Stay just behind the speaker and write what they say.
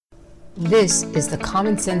This is the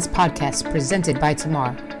Common Sense Podcast presented by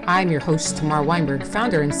Tamar. I'm your host, Tamar Weinberg,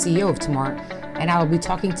 founder and CEO of Tamar, and I will be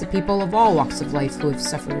talking to people of all walks of life who have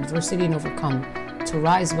suffered adversity and overcome to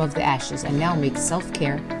rise above the ashes and now make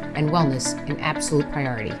self-care and wellness an absolute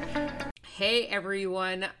priority. Hey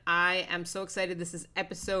everyone, I am so excited. This is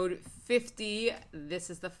episode 50. This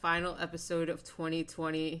is the final episode of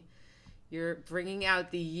 2020. You're bringing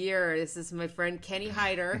out the year. This is my friend Kenny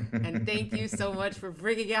Hyder, and thank you so much for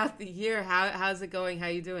bringing out the year. How's it going? How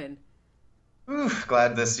you doing?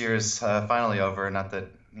 Glad this year's finally over. Not that,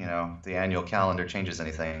 the annual calendar changes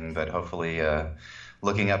anything, but hopefully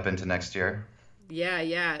looking up into next year.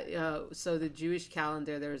 Yeah. So the Jewish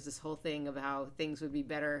calendar, there was this whole thing of how things would be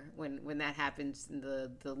better when that happens in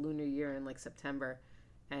the lunar year in like September.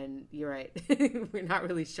 And you're right, we're not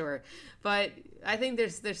really sure, but I think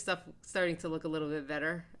there's stuff starting to look a little bit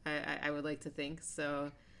better. I would like to think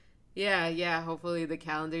so. Yeah. Hopefully the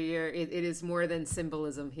calendar year it is more than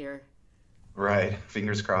symbolism here. Right.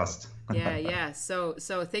 Fingers crossed. Yeah. So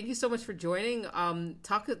thank you so much for joining.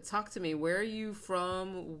 Talk to me. Where are you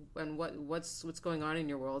from, and what's going on in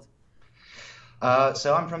your world?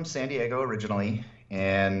 So I'm from San Diego originally,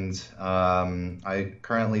 and I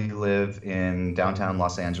currently live in downtown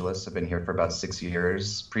Los Angeles. I've been here for about 6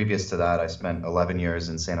 years. Previous to that, I spent 11 years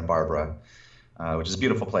in Santa Barbara, which is a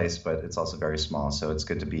beautiful place, but it's also very small. So it's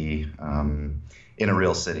good to be in a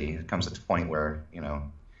real city. It comes to a point where,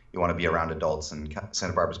 you want to be around adults, and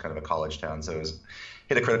Santa Barbara's kind of a college town. So it was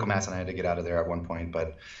hit a critical mass, and I had to get out of there at one point.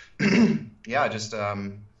 But yeah, just,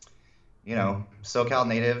 SoCal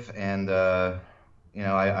native, and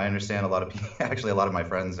I understand a lot of people, actually a lot of my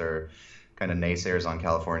friends are kind of naysayers on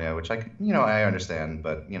California, which I understand,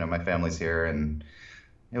 but my family's here, and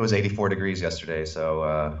it was 84 degrees yesterday. So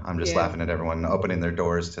I'm just laughing at everyone opening their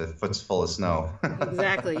doors to foots full of snow.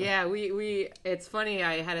 Exactly. Yeah. It's funny.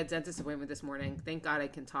 I had a dentist appointment this morning. Thank God I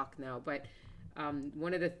can talk now. But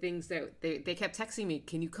one of the things that they kept texting me,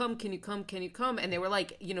 can you come? And they were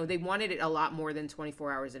like, they wanted it a lot more than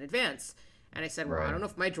 24 hours in advance. And I said, well, right. I don't know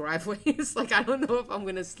if my driveway is I don't know if I'm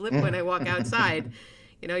going to slip when I walk outside.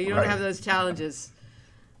 You don't right. have those challenges.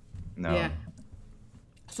 No. Yeah.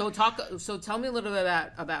 So tell me a little bit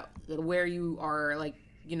about where you are,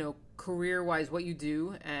 career-wise, what you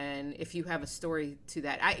do, and if you have a story to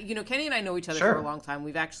that. Kenny and I know each other Sure. for a long time.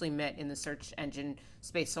 We've actually met in the search engine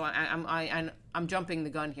space. So I'm jumping the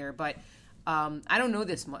gun here, but I don't know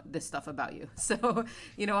this stuff about you. So,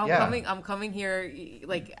 I'm coming here.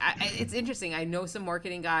 It's interesting. I know some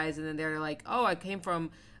marketing guys, and then they're like, oh, I came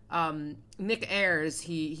from Nick Ayers.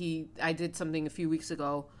 I did something a few weeks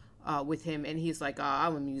ago with him, and he's like,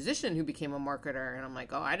 I'm a musician who became a marketer. And I'm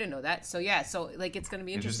like, oh, I didn't know that. So yeah, so it's going to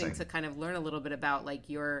be interesting to kind of learn a little bit about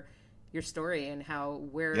your story and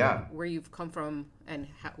where you've come from and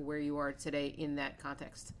where you are today in that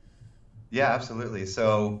context. Yeah, absolutely.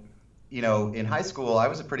 So, in high school, I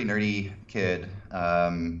was a pretty nerdy kid.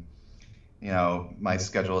 My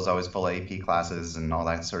schedule was always full of AP classes and all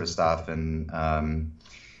that sort of stuff. And,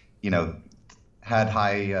 had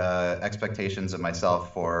high expectations of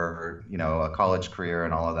myself for, a college career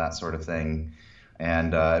and all of that sort of thing.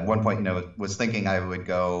 And at one point, was thinking I would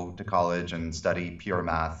go to college and study pure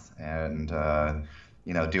math and,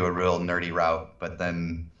 do a real nerdy route. But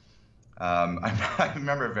then I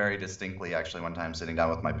remember very distinctly, actually, one time sitting down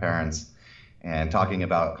with my parents and talking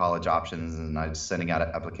about college options, and I was sending out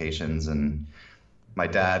applications, and my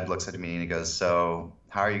dad looks at me and he goes, so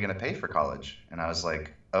how are you going to pay for college? And I was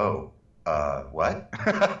like, oh, what?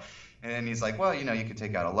 And he's like, well, you could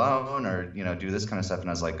take out a loan or, do this kind of stuff. And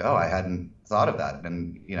I was like, oh, I hadn't thought of that.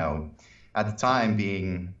 And, at the time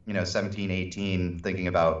being, 17, 18, thinking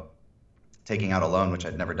about taking out a loan, which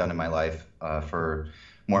I'd never done in my life, for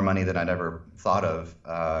more money than I'd ever thought of,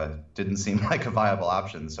 didn't seem like a viable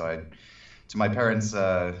option. So I, to my parents'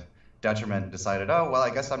 detriment, decided, oh, well,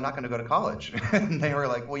 I guess I'm not going to go to college. And they were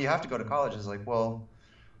like, well, you have to go to college. I was like, well,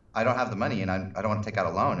 I don't have the money, and I don't want to take out a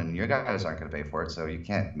loan, and your guys aren't going to pay for it, so you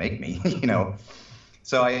can't make me,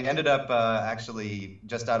 So I ended up actually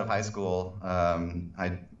just out of high school.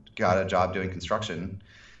 I got a job doing construction,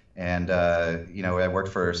 and, I worked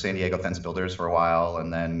for San Diego Fence Builders for a while,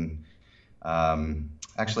 and then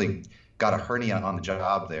actually got a hernia on the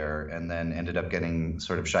job there, and then ended up getting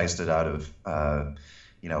sort of shysted out of,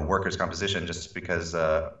 workers' compensation just because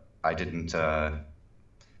I didn't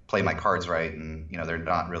play my cards right, and, they're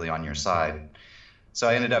not really on your side. So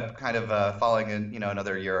I ended up kind of following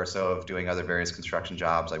another year or so of doing other various construction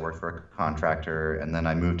jobs. I worked for a contractor, and then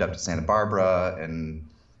I moved up to Santa Barbara and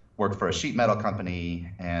worked for a sheet metal company,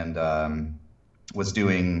 and was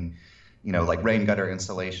doing, rain gutter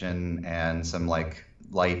installation and some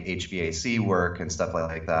light HVAC work and stuff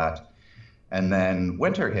like that. And then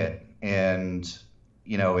winter hit, and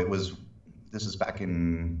this was back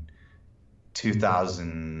in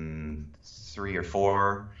 2003 or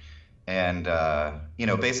four, and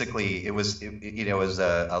basically it was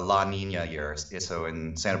a La Nina year. So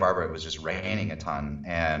in Santa Barbara it was just raining a ton,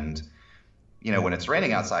 and when it's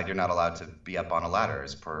raining outside, you're not allowed to be up on a ladder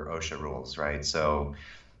as per OSHA rules, right? So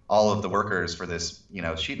all of the workers for this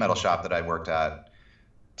sheet metal shop that I worked at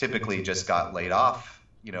typically just got laid off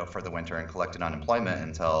for the winter and collected unemployment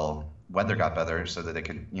until weather got better so that they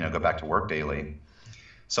could go back to work daily.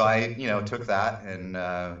 So I took that, and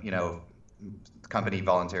the company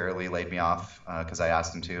voluntarily laid me off because I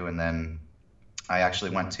asked them to, and then I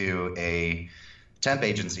actually went to a temp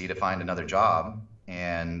agency to find another job,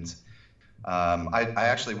 and I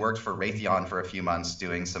actually worked for Raytheon for a few months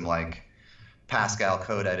doing some like Pascal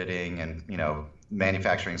code editing and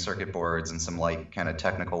manufacturing circuit boards and some light kind of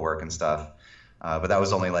technical work and stuff, but that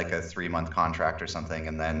was only like a 3-month contract or something,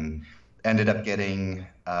 and then ended up getting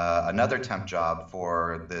another temp job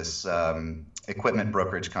for this equipment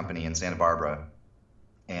brokerage company in Santa Barbara,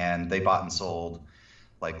 and they bought and sold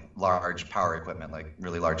like large power equipment, like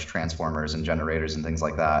really large transformers and generators and things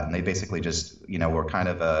like that, and they basically just were kind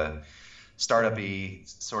of a startup-y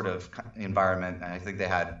sort of environment. I think they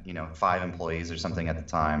had 5 employees or something at the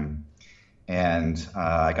time, and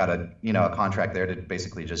I got a contract there to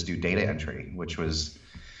basically just do data entry, which was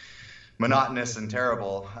monotonous and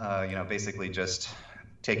terrible. Basically just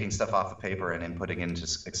taking stuff off of paper and inputting into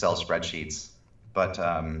Excel spreadsheets. But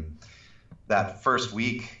that first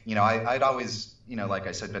week, I'd always like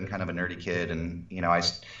I said, been kind of a nerdy kid, and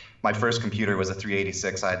my first computer was a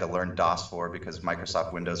 386. I had to learn DOS for because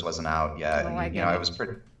Microsoft Windows wasn't out yet. I was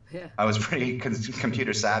pretty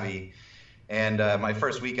computer savvy. And my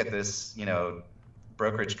first week at this,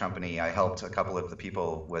 brokerage company, I helped a couple of the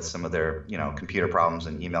people with some of their, computer problems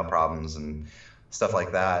and email problems and stuff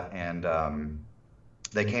like that. And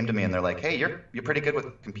they came to me and they're like, "Hey, you're pretty good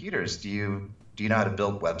with computers. Do you know how to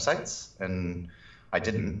build websites?" And I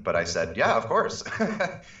didn't, but I said, "Yeah, of course."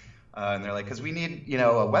 And they're like, "Because we need, a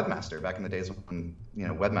webmaster." Back in the days when,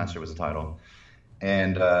 webmaster was a title.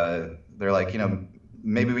 And they're like,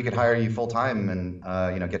 maybe we could hire you full time and,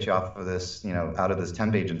 get you off of this, out of this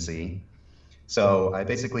temp agency. So I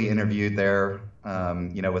basically interviewed there,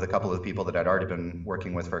 with a couple of people that I'd already been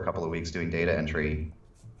working with for a couple of weeks doing data entry.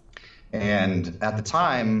 And at the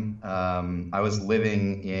time, I was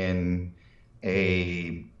living in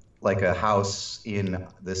a house in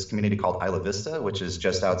this community called Isla Vista, which is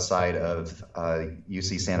just outside of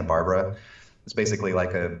UC Santa Barbara. It's basically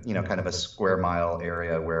like a, kind of a square mile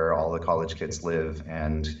area where all the college kids live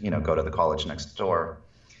and, go to the college next door.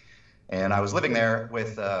 And I was living there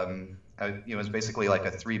with, it was basically like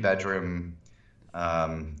a 3-bedroom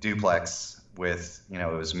duplex with,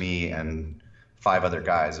 it was me and 5 other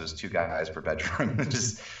guys. It was 2 guys per bedroom,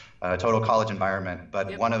 just a total college environment.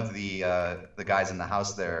 But one of the guys in the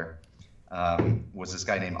house there was this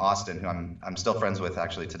guy named Austin, who I'm still friends with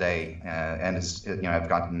actually today, and I've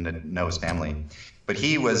gotten to know his family. But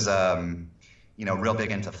he was real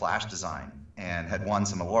big into Flash design and had won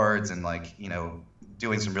some awards and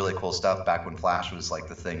doing some really cool stuff back when Flash was like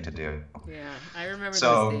the thing to do. Yeah, I remember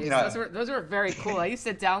those days. Those were very cool. I used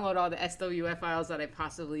to download all the SWF files that I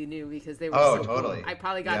possibly knew because they were so totally cool. I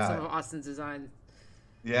probably got some of Austin's designs.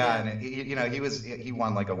 Yeah, and he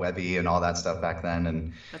won like a Webby and all that stuff back then,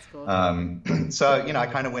 and that's cool. So I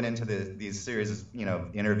kind of went into these series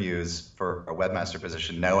of interviews for a webmaster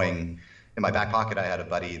position, knowing in my back pocket I had a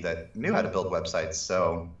buddy that knew how to build websites.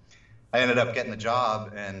 So I ended up getting the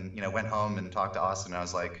job, and went home and talked to Austin. And I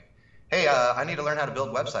was like, "Hey, I need to learn how to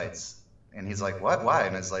build websites." And he's like, "What? Why?"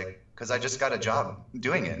 And I was like, "Because I just got a job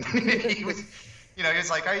doing it." He was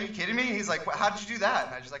like, "Are you kidding me?" He's like, "How did you do that?"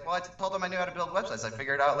 And I was just like, "Well, I told him I knew how to build websites. I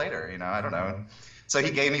figured it out later. I don't know." So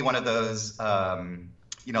he gave me one of those,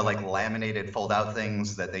 like laminated fold-out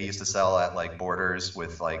things that they used to sell at like Borders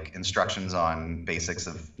with like instructions on basics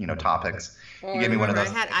of topics. Oh, he gave me one of those.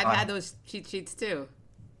 I've had those cheat sheets too.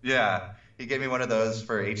 Yeah, he gave me one of those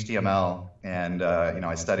for HTML, and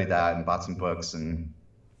I studied that and bought some books and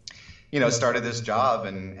started this job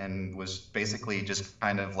and was basically just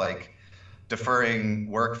kind of like deferring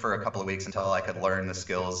work for a couple of weeks until I could learn the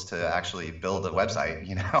skills to actually build a website,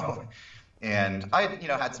 And I,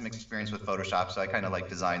 had some experience with Photoshop, so I kind of like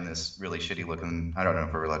designed this really shitty looking. I don't know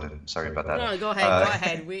if we're allowed to. Sorry about that. No, go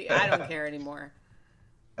ahead. Go ahead. I don't care anymore.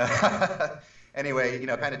 Anyway,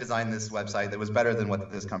 kind of designed this website that was better than what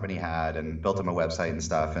this company had, and built them a website and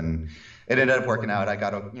stuff. And it ended up working out. I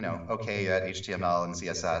got okay at HTML and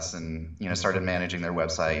CSS, and started managing their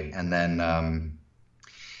website. And then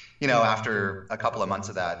after a couple of months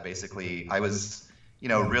of that, basically I was,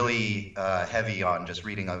 really heavy on just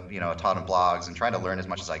reading, a ton of blogs and trying to learn as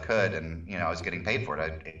much as I could. And, I was getting paid for it. I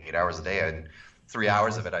had 8 hours a day. I had 3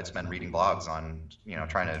 hours of it I'd spend reading blogs on,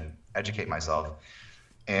 trying to educate myself.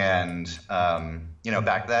 And,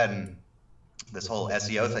 back then, this whole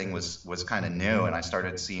SEO thing was kind of new, and I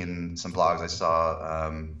started seeing some blogs. I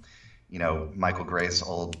saw, Michael Gray's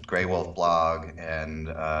old Grey Wolf blog, and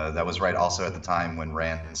that was right also at the time when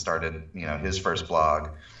Rand started, his first blog.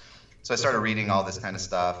 So I started reading all this kind of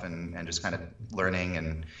stuff and just kind of learning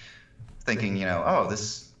and thinking,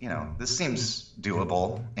 this seems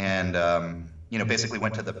doable. And, basically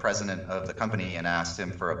went to the president of the company and asked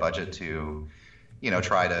him for a budget to,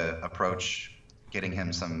 try to approach getting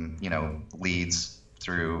him some, leads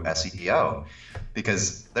through SEO,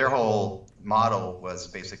 because their whole model was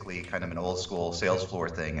basically kind of an old school sales floor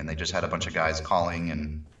thing. And they just had a bunch of guys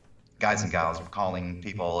and gals calling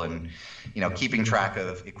people and, keeping track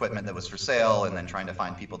of equipment that was for sale, and then trying to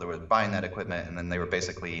find people that were buying that equipment. And then they were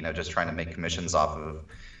basically, just trying to make commissions off of,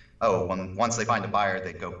 once they find a buyer,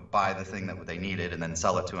 they'd go buy the thing that they needed and then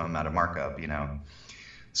sell it to them at a markup,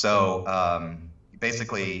 So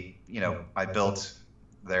basically, I built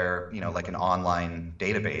their, like an online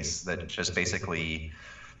database that just basically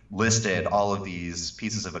listed all of these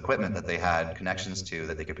pieces of equipment that they had connections to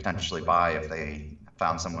that they could potentially buy if they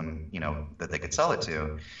found someone, that they could sell it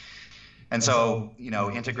to. And so,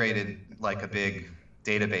 integrated like a big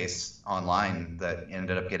database online that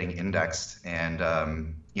ended up getting indexed. And,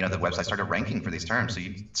 the website started ranking for these terms. So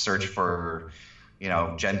you search for,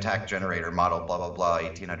 Gentek generator model, blah, blah, blah,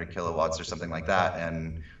 1800 kilowatts or something like that.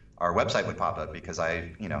 And our website would pop up because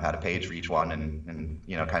I, had a page for each one and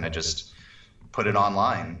kind of just put it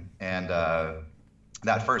online. And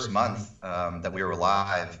that first month that we were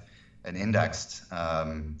live and indexed,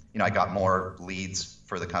 I got more leads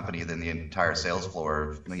for the company than the entire sales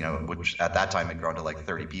floor, which at that time had grown to like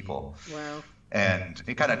 30 people. Wow. And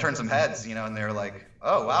it kind of turned some heads, and they were like,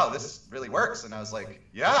 oh, wow, this really works. And I was like,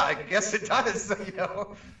 yeah, I guess it does,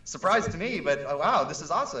 surprise to me, but oh, wow, this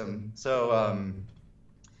is awesome. So,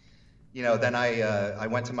 then I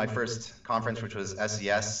went to my first conference, which was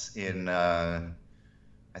SES in,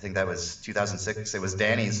 I think that was 2006. It was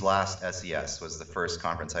Danny's last SES, was the first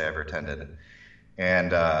conference I ever attended.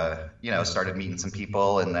 And, started meeting some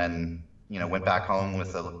people, and then, went back home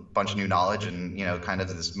with a bunch of new knowledge and, kind of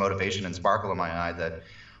this motivation and sparkle in my eye that,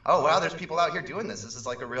 oh, wow, there's people out here doing this. This is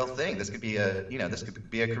like a real thing. This could be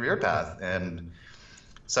a career path. And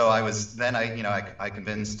so I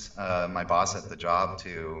convinced my boss at the job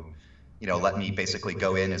to, let me basically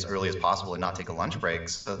go in as early as possible and not take a lunch break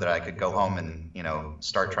so that I could go home and,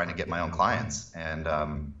 start trying to get my own clients.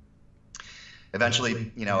 And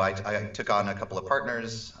eventually, I took on a couple of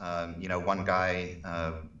partners. One guy,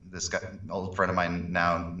 this guy, old friend of mine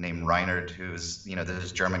now named Reinhard, who's,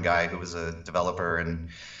 this German guy who was a developer and,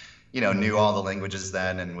 knew all the languages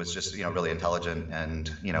then and was just, really intelligent and,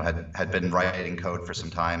 had been writing code for some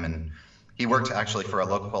time. And he worked actually for a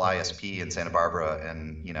local ISP in Santa Barbara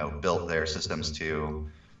and, built their systems to,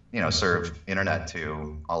 serve internet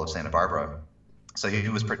to all of Santa Barbara. So he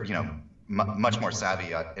was, much more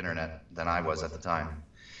savvy at internet than I was at the time.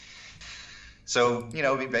 So,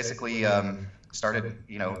 we basically started,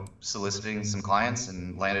 soliciting some clients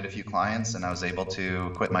and landed a few clients, and I was able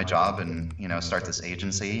to quit my job and, start this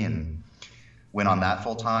agency and went on that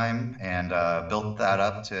full time and built that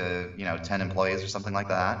up to, 10 employees or something like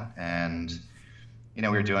that. And, we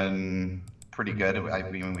were doing pretty good.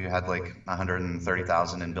 We had like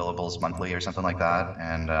 130,000 in billables monthly or something like that.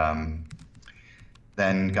 And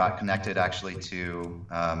then got connected actually to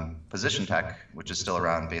Position Tech, which is still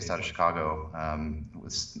around, based out of Chicago,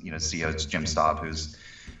 with CEO Jim Staub, who's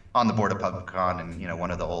on the board of PubCon and one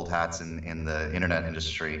of the old hats in the internet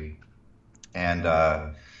industry. And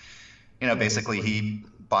basically he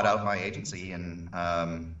bought out my agency and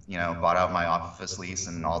bought out my office lease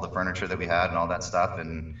and all the furniture that we had and all that stuff.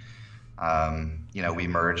 And we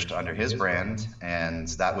merged under his brand, and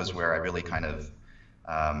that was where I really kind of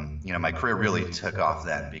my career really took off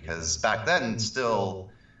then, because back then still,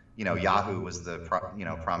 Yahoo was the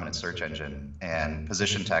prominent search engine, and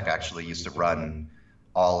Position Tech actually used to run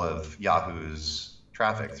all of Yahoo's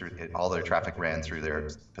traffic all their traffic ran through their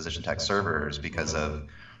Position Tech servers because of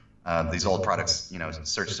these old products,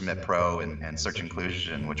 Search Submit Pro and Search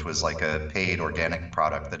Inclusion, which was like a paid organic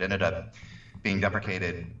product that ended up being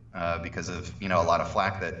deprecated because of a lot of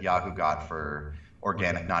flack that Yahoo got for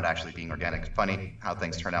organic not actually being organic. Funny how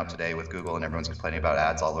things turn out today with Google, and everyone's complaining about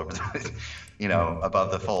ads all over the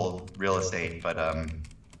above the fold real estate. But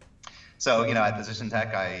so at Position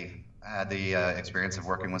Tech, I had the experience of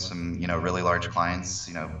working with some, really large clients,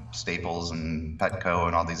 Staples and Petco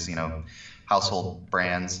and all these, household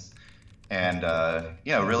brands, and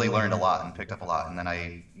really learned a lot and picked up a lot. And then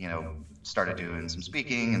I, started doing some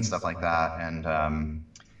speaking and stuff like that. And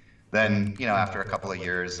then, after a couple of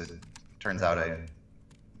years, it turns out I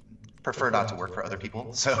prefer not to work for other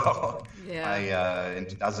people. So I, in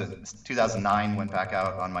 2009, went back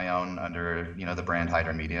out on my own under, the brand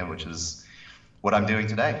Hydra Media, which is what I'm doing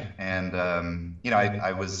today. And,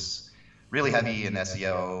 I was really heavy in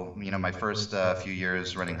SEO. My first few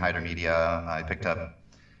years running Hydra Media, I picked up,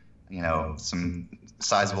 some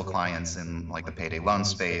sizable clients in like the payday loan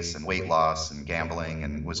space and weight loss and gambling,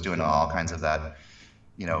 and was doing all kinds of that,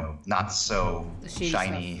 not so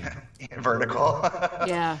shiny vertical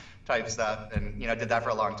type stuff. And, did that for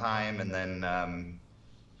a long time. And then,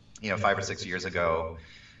 5 or 6 years ago,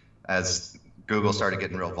 as Google started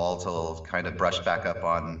getting real volatile, kind of brushed back up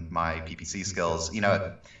on my PPC skills.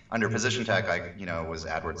 Under Position Tech, I, was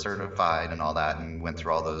AdWords certified and all that, and went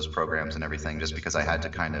through all those programs and everything just because I had to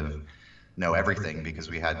kind of know everything, because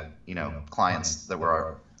we had, clients that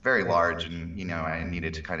were very large, and, I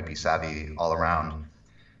needed to kind of be savvy all around.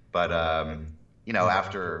 But,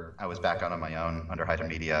 after I was back out on my own under Hydra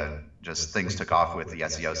Media, just things took off with the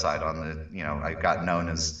SEO side on the, I got known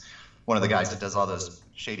as one of the guys that does all those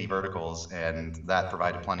shady verticals, and that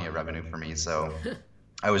provided plenty of revenue for me. So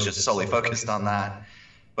I was just solely focused on that.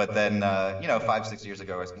 But then, 5, 6 years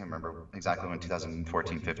ago, I can't remember exactly when,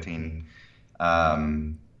 2014, 15,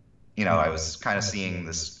 I was kind of seeing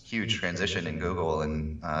this huge transition in Google,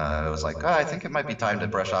 and I was like, I think it might be time to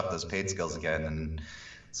brush off those paid skills again. And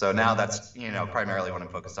so now that's, primarily what I'm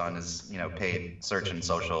focused on is, paid search and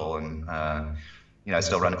social. And, I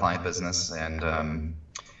still run a client business. And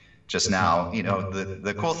just now,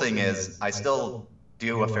 the cool thing is I still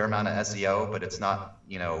do a fair amount of SEO, but it's not,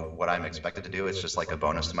 what I'm expected to do. It's just like a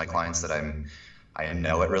bonus to my clients that I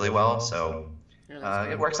know it really well. So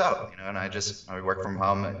it works out, and I work from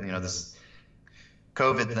home. This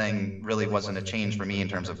COVID thing really wasn't a change for me in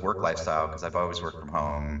terms of work lifestyle, because I've always worked from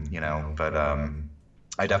home, but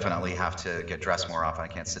I definitely have to get dressed more often. I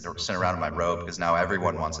can't sit around in my robe because now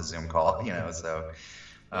everyone wants a Zoom call, so.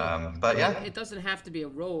 But yeah, it doesn't have to be a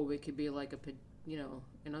robe. It could be like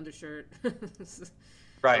an undershirt.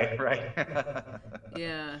 Right.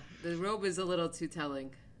 Yeah, the robe is a little too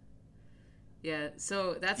telling. Yeah,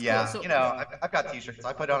 so that's cool. So, I've got t-shirts.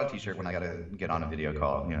 I put on a t-shirt when I gotta get on a video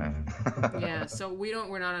call. Yeah, so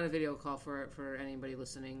we're not on a video call for anybody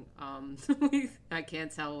listening. I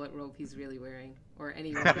can't tell what robe he's really wearing, or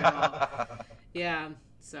any robe at all. Yeah,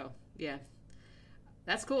 so yeah.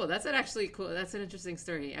 That's cool. That's actually cool. That's an interesting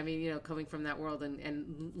story. I mean, coming from that world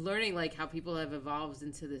and learning like how people have evolved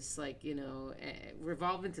into this, like,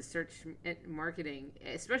 revolved into search marketing,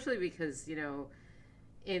 especially because,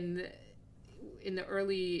 in the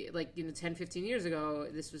early, 10, 15 years ago,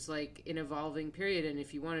 this was like an evolving period. And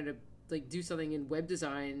if you wanted to like do something in web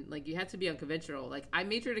design, like you had to be unconventional. Like I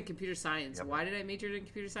majored in computer science. Yep. Why did I major in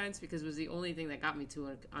computer science? Because it was the only thing that got me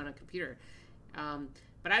to on a computer.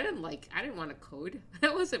 But I didn't want to code.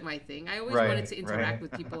 That wasn't my thing. I always wanted to interact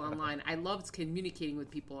with people online. I loved communicating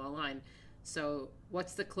with people online. So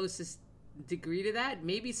what's the closest degree to that?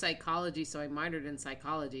 Maybe psychology, so I minored in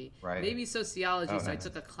psychology. Right. Maybe sociology, so I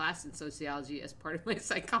took a class in sociology as part of my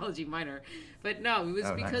psychology minor. But no, it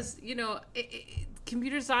was because,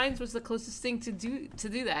 computer science was the closest thing to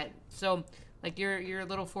do that. So like your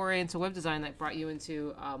little foray into web design that brought you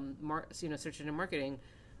into search engine marketing.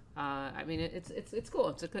 I mean, it's cool.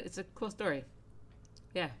 It's a cool story.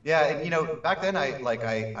 Yeah. Yeah, and back then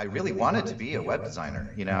I really wanted to be a web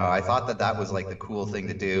designer. I thought that was like the cool thing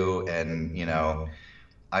to do, and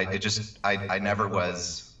I never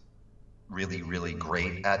was really, really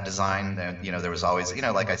great at design. And, there was always,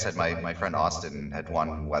 like I said, my friend Austin had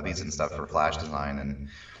won Webbies and stuff for Flash design, and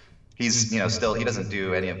he's still, he doesn't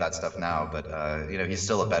do any of that stuff now, but he's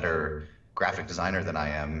still a better graphic designer than I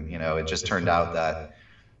am. It just turned out that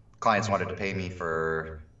clients wanted to pay me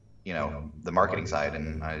for, the marketing side,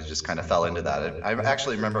 and I just kind of fell into that. I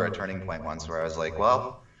actually remember a turning point once where I was like,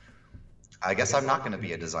 well, I guess I'm not going to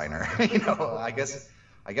be a designer. I guess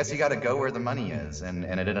you got to go where the money is, and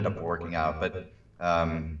it ended up working out. But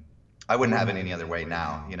I wouldn't have it any other way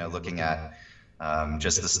now. Looking at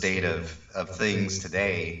just the state of things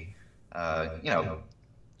today,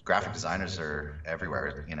 graphic designers are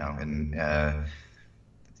everywhere. And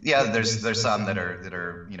yeah, there's some that are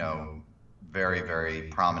very, very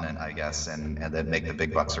prominent, I guess, and that make the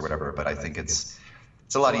big bucks or whatever. But I think it's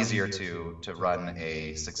a lot easier to run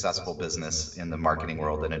a successful business in the marketing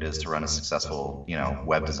world than it is to run a successful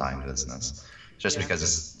web design business. just because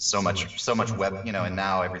it's so much web, and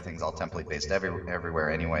now everything's all template based everywhere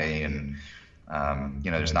anyway, and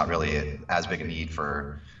there's not really as big a need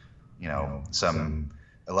for some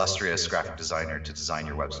illustrious graphic designer to design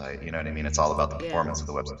your website. You know what I mean? It's all about the performance of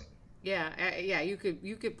the website. Yeah, you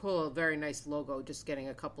could pull a very nice logo just getting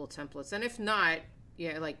a couple of templates, and if not,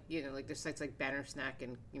 like there's sites like Bannersnap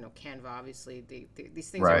and Canva. Obviously, these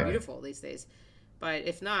things are beautiful these days. But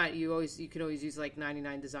if not, you could always use like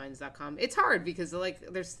 99designs.com. It's hard because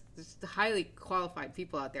there's highly qualified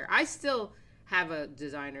people out there. I still have a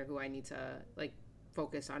designer who I need to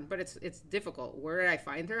focus on, but it's difficult. Where did I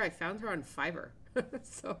find her? I found her on Fiverr.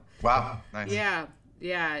 So wow, nice.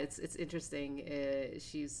 Yeah, it's interesting.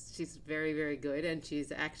 She's very, very good, and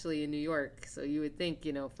she's actually in New York. So you would think,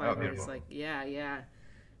 Fiverr is yeah.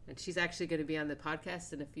 And she's actually going to be on the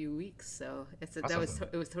podcast in a few weeks. So awesome.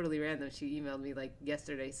 It was totally random. She emailed me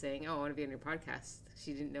yesterday saying, "Oh, I want to be on your podcast."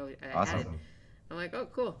 She didn't know I had it. I'm like, "Oh,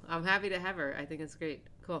 cool. I'm happy to have her. I think it's great.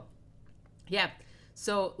 Cool." Yeah.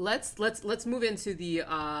 So let's move into the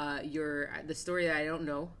story that I don't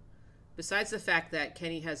know. Besides the fact that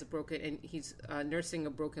Kenny has he's nursing a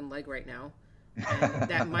broken leg right now, and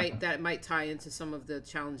that might tie into some of the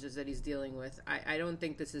challenges that he's dealing with. I don't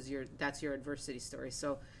think that's your adversity story.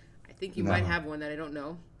 So I think you might have one that I don't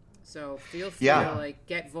know. So feel free to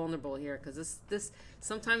get vulnerable here, because this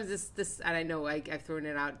sometimes this and I know I've thrown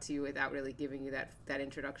it out to you without really giving you that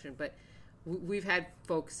introduction, but we've had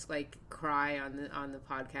folks cry on the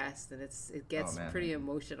podcast, and it gets pretty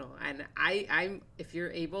emotional. And I'm if you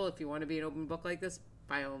want to be an open book like this,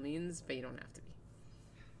 by all means, but you don't have to be.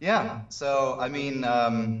 Yeah. So I mean,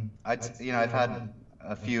 I've had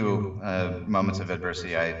a few moments of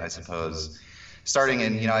adversity, I suppose. Starting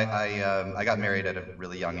in, I got married at a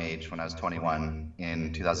really young age when I was 21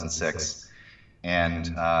 in 2006, and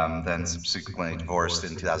then subsequently divorced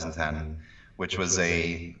in 2010. Which was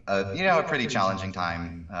a pretty challenging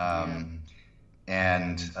time,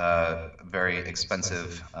 and very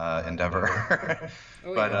expensive endeavor.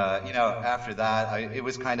 But after that, it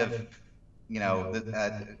was kind of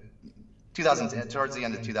 2010, towards the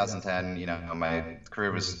end of 2010. My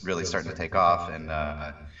career was really starting to take off, and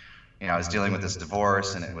I was dealing with this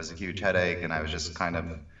divorce, and it was a huge headache, and I was just kind of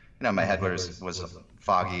my head was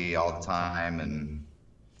foggy all the time, and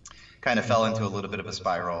kind of fell into a little bit of a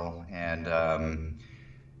spiral, and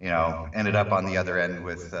ended up on the other end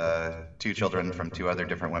with 2 children from 2 other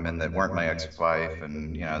different women that weren't my ex-wife,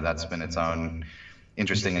 and that's been its own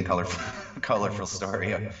interesting and colorful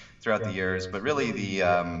story throughout the years. But really,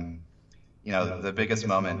 the biggest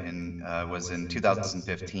moment was in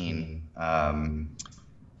 2015.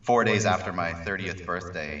 4 days after my 30th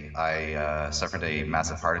birthday, I suffered a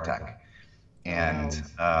massive heart attack, and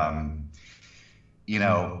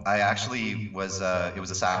I actually was, it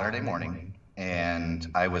was a Saturday morning, and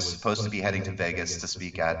I was supposed to be heading to Vegas to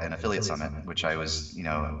speak at an affiliate summit, which I was,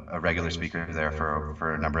 a regular speaker there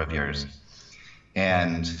for a number of years.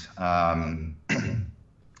 And I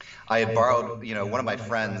had borrowed, one of my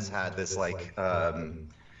friends had this kind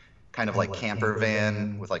of camper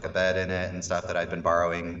van with a bed in it and stuff that I'd been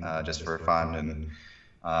borrowing just for fun. And,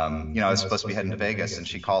 I was supposed to be heading to Vegas, and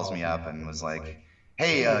she calls me up and was like,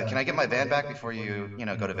 "Hey, can I get my van back before you,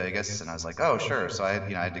 go to Vegas?" And I was like, "Oh, sure." So I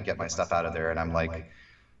had to get my stuff out of there, and I'm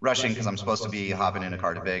rushing because I'm supposed to be hopping in a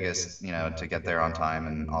car to Vegas, to get there on time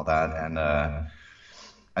and all that. And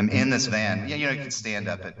I'm in this van. You can stand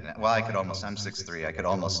up in it. Well, I'm 6'3", I could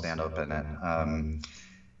almost stand up in it.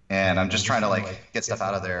 And I'm just trying to get stuff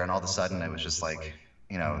out of there, and all of a sudden it was just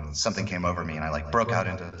something came over me, and I broke out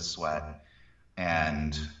into sweat.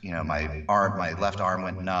 And my left arm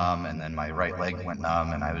went numb, and then my right leg went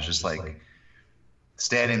numb, and I was just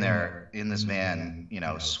standing there in this van,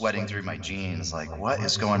 sweating through my jeans, what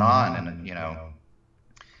is going on? And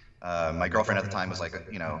my girlfriend at the time was like,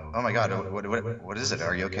 "Oh my God, what is it?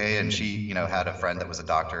 Are you okay?" And she had a friend that was a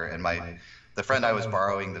doctor, and the friend I was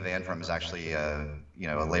borrowing the van from is actually a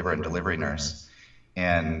labor and delivery nurse,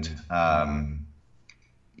 and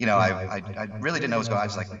I really didn't know what was going on. I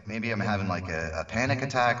was like, maybe I'm having a panic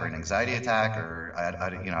attack or an anxiety attack, or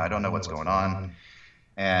I don't know what's going on.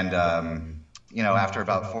 And after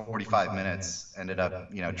about 45 minutes, ended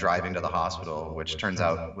up driving to the hospital, which turns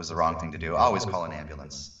out was the wrong thing to do. Always call an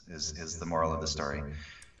ambulance is the moral of the story,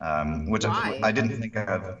 which I didn't think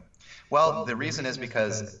of. Well, the reason is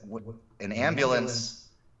because an ambulance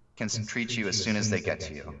can treat you as soon as they get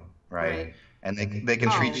to you, right? And they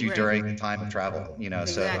can treat you during the time of travel,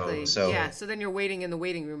 Exactly. So then you're waiting in the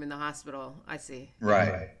waiting room in the hospital. I see.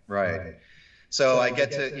 Right. So I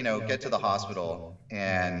get to the hospital,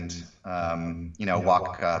 and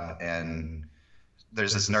walk up and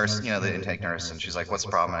there's this nurse, the intake nurse, and she's like, "What's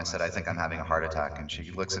the problem?" And I said, "I think I'm having a heart attack." And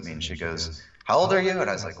she looks at me and she goes, "How old are you?" And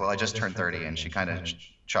I was like, "Well, I just turned 30." And she kind of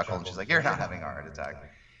chuckled and she's like, "You're not having a heart attack."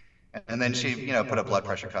 And then she, put a blood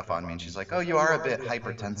pressure cuff on me and she's like, "Oh, you are a bit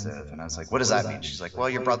hypertensive." And I was like, "What does that mean?" She's like, "Well,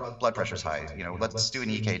 your blood pressure's high. Let's do an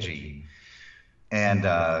EKG." And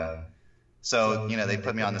so, they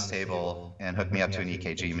put me on this table and hook me up to an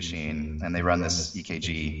EKG machine, and they run this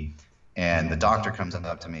EKG, and the doctor comes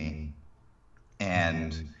up to me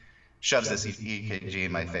and shoves this EKG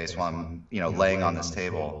in my face while I'm, laying on this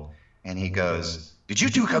table, and he goes, "Did you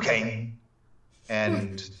do cocaine?"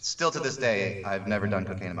 And still to this day, I've never done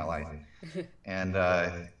cocaine in my life. And,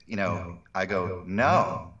 I go,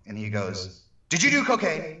 "No." And he goes, "Did you do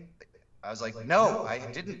cocaine?" I was like, "No, I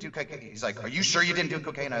didn't do cocaine." He's like, "Are you sure you didn't do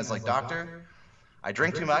cocaine?" I was like, "Doctor, I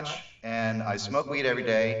drink too much and I smoke weed every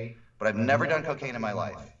day, but I've never done cocaine in my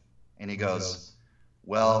life." And he goes,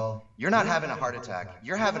 "Well, you're not having a heart attack.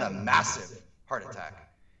 You're having a massive heart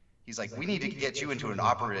attack." He's like, "We need to get you into an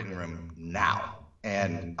operating room now."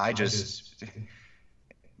 And I just,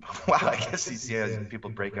 wow, I guess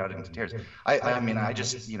people break out into tears. I mean, I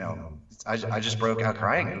just, I just broke out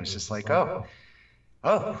crying. It was just like, oh,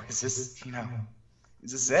 is this,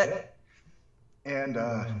 is this it? And,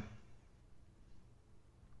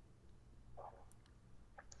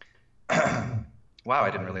 wow,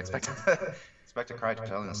 I didn't really expect to cry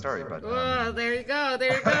telling the story, but. Oh, there you go,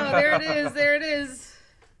 there it is.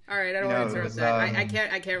 All right, I don't want to interrupt that.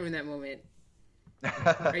 I can't ruin that moment.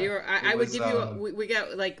 I would give you. We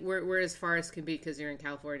got like we're as far as can be because you're in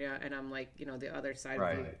California and I'm like the other side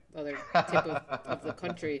of the other tip of the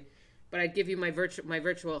country. But I'd give you my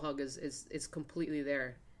virtual hug is completely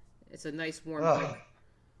there. It's a nice warm hug.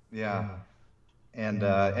 Yeah. And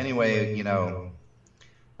anyway,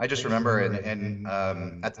 I just remember at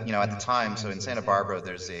the time, so in Santa Barbara,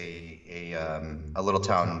 there's a little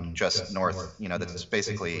town just north, that's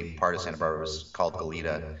basically part of Santa Barbara, was called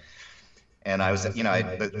Goleta. And I was, the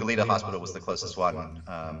Goleta Hospital was the closest one,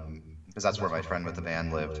 because that's where my friend with the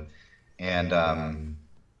van lived. And,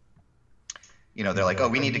 they're like, "Oh,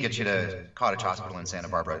 we need to get you to Cottage Hospital in Santa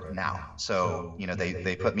Barbara now." So,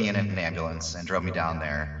 they put me in an ambulance and drove me down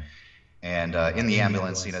there. And in the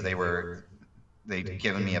ambulance, they'd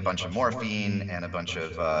given me a bunch of morphine and a bunch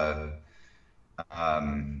of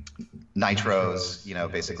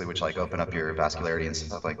nitros, basically, which like open up your vascularity and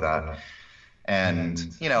stuff like that.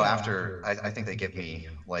 And, after, I think they give me,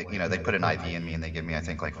 like, they put an IV in me and they give me, I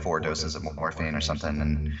think, like 4 doses of morphine or something.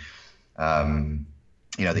 And,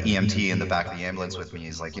 the EMT in the back of the ambulance with me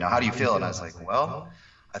is like, "How do you feel?" And I was like, "Well,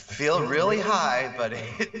 I feel really high, but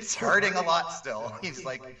it's hurting a lot still." He's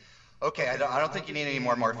like, "Okay, I don't think you need any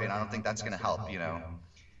more morphine. I don't think that's going to help,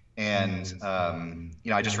 And,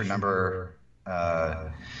 I just remember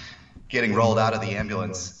getting rolled out of the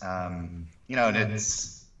ambulance, and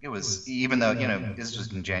it was, even though, this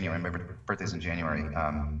was in January, my birthday's in January,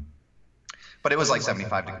 but it was like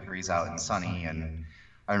 75 degrees out and sunny, and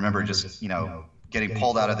I remember just, getting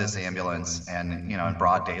pulled out of this ambulance and, in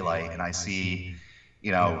broad daylight, and I see,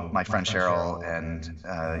 my friend Cheryl and,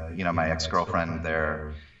 my ex-girlfriend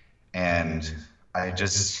there, and I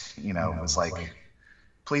just, was like,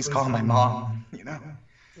 "Please call my mom," Yeah,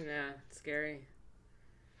 it's scary.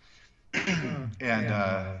 And,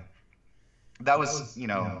 that was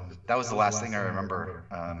the last thing I remember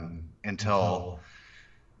until,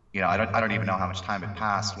 I don't even know how much time had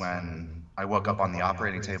passed when I woke up on the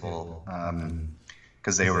operating table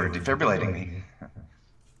because they were defibrillating me.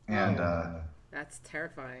 And that's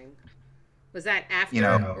terrifying. Was that after,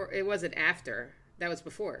 or it wasn't after? That was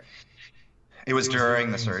before. It was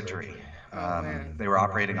during the surgery. They were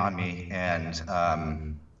operating on me, and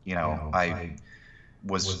I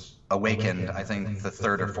was awakened, I think, the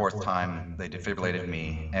 3rd or 4th time they defibrillated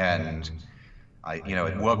me, and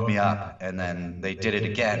it woke me up, and then they did it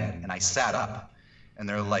again, and I sat up, and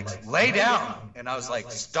they're like, "Lay down," and I was like,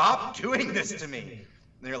 "Stop doing this to me."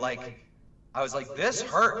 And they're like, I was like, "This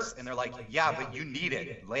hurts," and they're like, "Yeah, but you need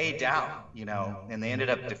it. Lay down," and they ended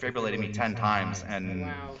up defibrillating me 10 times, and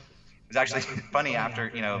wow. It was actually funny after,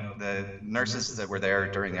 the nurses that were there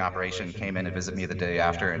during the operation came in to visit me the day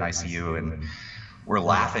after in ICU, and were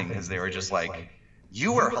laughing because they were just like,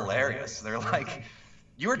 "You were hilarious." They're like,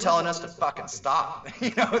 "You were telling us to fucking stop,"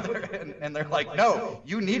 and they're like, "No,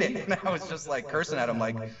 you need it." And I was just like cursing at them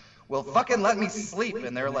like, "Well, fucking let me sleep."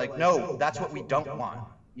 And they're like, "No, that's what we don't want,"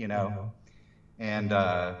 And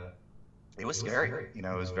it was scary, it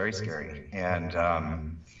was very scary. And,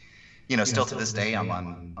 still to this day, I'm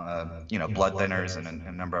on, blood thinners and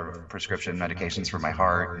a number of prescription medications for my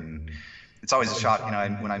heart. And it's always a shock,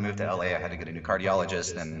 when I moved to LA, I had to get a new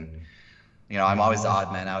cardiologist, and, I'm always the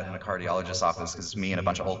odd man out in a cardiologist's office because it's me and a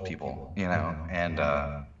bunch of old people, and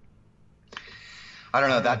I don't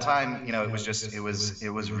know, that time, it was just, it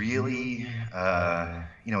was really,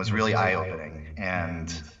 it was really eye-opening. And,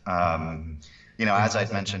 as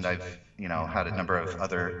I'd mentioned, I've, had a number of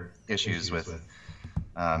other issues with,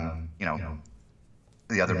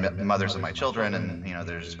 the other mothers of my children. And,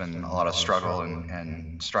 there's been a lot of struggle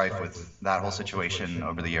and strife with that whole situation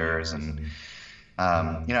over the years. And,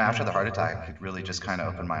 after the heart attack, it really just kind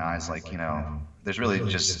of opened my eyes, like, there's really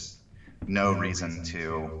just no reason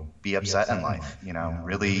to be upset in life.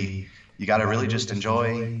 Really, you got to really just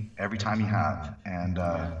enjoy every time you have. And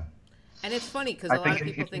it's funny because a lot of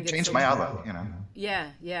people think it changed my outlook.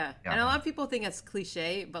 Yeah, and a lot of people think it's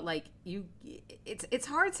cliche, but like it's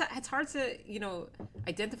hard to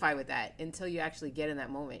identify with that until you actually get in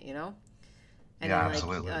that moment. And yeah,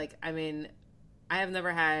 absolutely. Like I mean, I have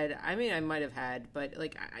never had. I mean, I might have had, but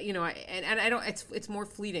like I don't. It's more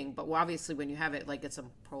fleeting. But obviously, when you have it, like it's a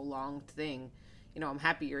prolonged thing. I'm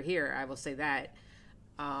happy you're here. I will say that.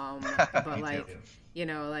 But like,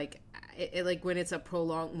 like when it's a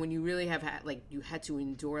prolonged, when you really have had, like, you had to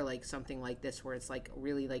endure like something like this, where it's like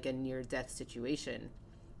really like a near death situation.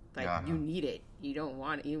 Like you need it. You don't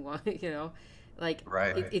want it. You want it. Like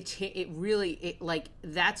right. It really like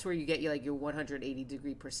that's where you get your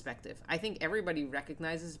 180-degree perspective. I think everybody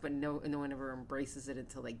recognizes, but no one ever embraces it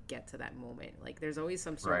until they get to that moment. Like there's always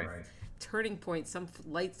some sort of turning point, some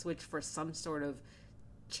light switch for some sort of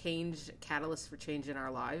change, catalyst for change in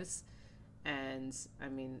our lives. And I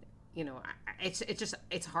mean,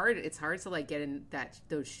 it's hard. It's hard to like get in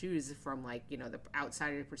those shoes from like the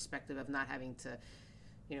outsider perspective of not having to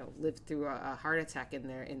live through a heart attack in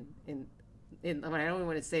I don't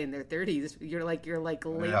want to say in their 30s. You're like late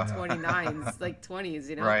 29s, like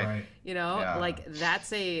 20s, Right. Like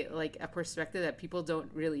that's a perspective that people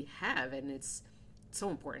don't really have, and it's so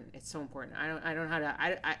important. It's so important. I don't know how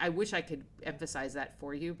to. I wish I could emphasize that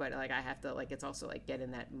for you, but like I have to. Like it's also like get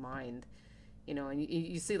in that mind, And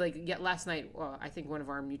you see, like last night, I think one of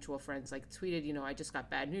our mutual friends like tweeted, I just got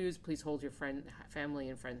bad news. Please hold your family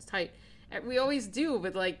and friends tight. And we always do,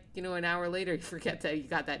 but like an hour later, you forget that you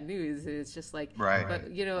got that news. And it's just like, right.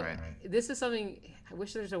 But this is something. I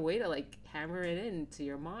wish there's a way to like hammer it into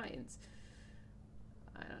your minds.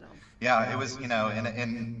 I don't know. Yeah, it was,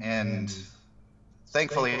 and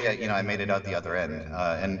thankfully, I made it out the other end,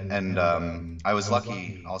 and I was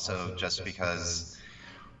lucky also just because.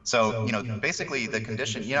 So basically the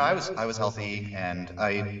condition, I was healthy, and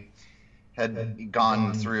I had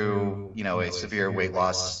gone through a severe weight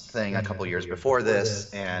loss thing a couple years before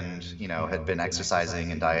this, and had been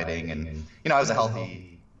exercising and dieting, and I was a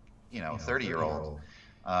healthy 30-year-old.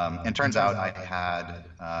 And turns out I had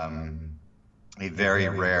a very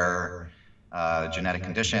rare genetic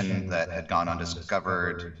condition that had gone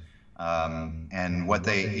undiscovered, and what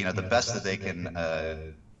they the best that they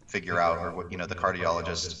can figure out, or what the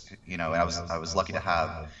cardiologist I was lucky to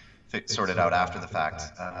have sorted out after the fact,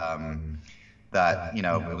 that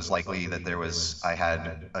it was likely that I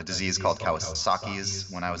had a disease called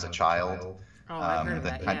Kawasaki's when I was a child. Oh, I've heard of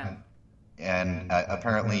that. Yeah. And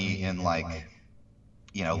apparently in like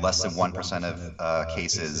less than 1% of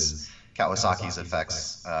cases, Kawasaki's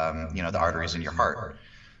affects the arteries in your heart.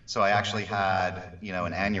 So I actually had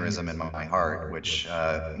an aneurysm in my heart, which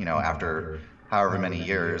after however many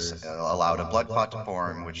years allowed a blood clot to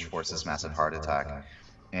form, which forces massive heart attack.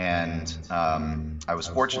 And I was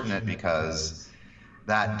fortunate because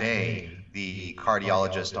that day the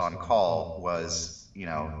cardiologist on call was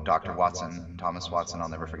Dr. Watson, Thomas Watson. I'll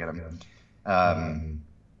never forget him.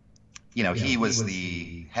 He was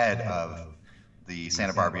the head of the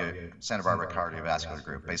Santa Barbara Cardiovascular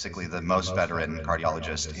Group, basically the most veteran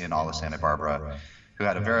cardiologist in all of Santa Barbara, who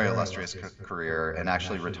had a very illustrious career and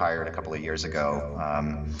actually retired a couple of years ago.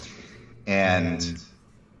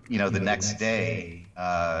 The next day,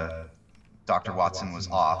 Dr. Watson was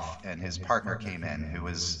off, and his partner came in, who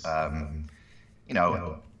was,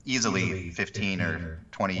 easily 15 or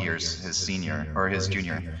 20 years his senior, or his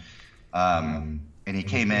junior. And he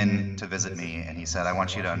came in to visit me, and he said, I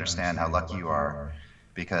want you to understand how lucky you are,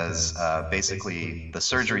 because basically the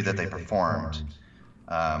surgery that they performed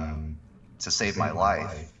to save my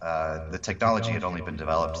life, the technology had only been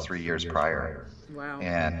developed 3 years prior. Wow.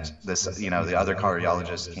 And this, the other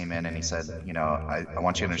cardiologist came in and he said, I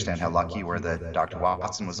want you to understand how lucky you were that Dr.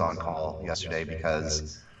 Watson was on call yesterday,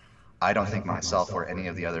 because I don't think myself or any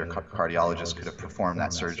of the other cardiologists could have performed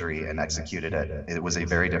that surgery and executed it. It was a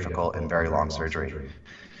very difficult and very long surgery.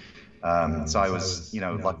 So I was,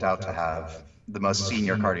 lucked out to have the most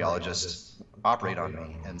senior cardiologist operate on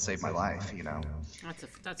me and save my life,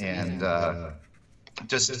 That's and amazing.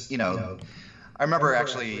 just, I remember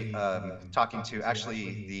actually talking to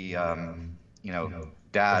the,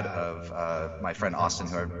 dad of my friend Austin,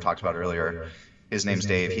 who I talked about earlier. His name's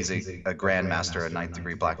Dave. He's a grandmaster, a ninth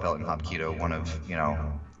degree black belt in Hapkido, one of,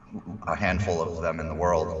 a handful of them in the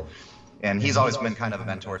world. And he's always been kind of a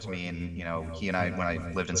mentor to me. And, he and I, when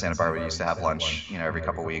I lived in Santa Barbara, we used to have lunch, every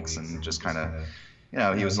couple of weeks, and just kind of,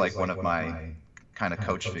 he was like one of my kind of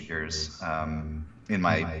coach figures in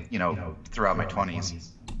my, throughout my 20s.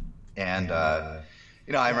 And,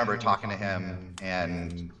 I remember talking to him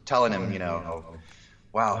and telling him,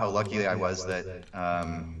 wow, how lucky I was that,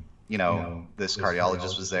 this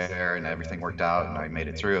cardiologist was there and everything worked out and I made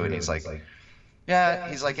it through. And he's like, yeah,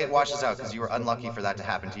 he's like, it washes out because you were unlucky for that to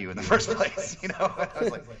happen to you in the first place, And I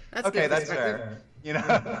was like, okay, that's fair,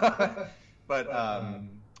 But,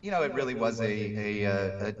 it really was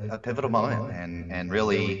a pivotal moment. And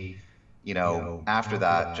really, after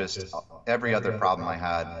that, just every other problem I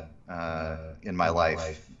had in my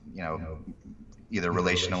life, either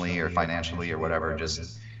relationally or financially or whatever,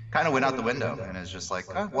 just kind of went out the window. And it's just like,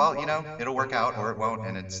 oh, well, it'll work out or it won't,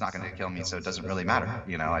 and it's not going to kill me, so it doesn't really matter.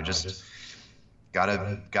 I just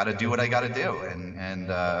gotta do what I gotta do, and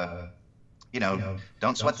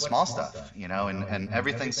don't sweat the small stuff, and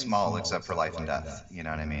everything's small except for life and death. You know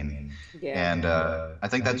what I mean? Yeah. And I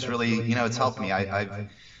think that's really, it's helped me. I've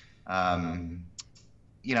had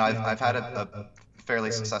a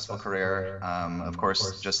fairly successful career. Of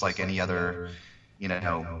course, just like any other,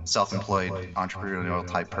 self-employed entrepreneurial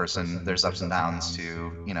type person, there's ups and downs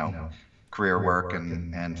to, career work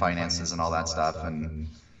and finances and all that stuff. And,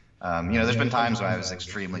 there's been times when I was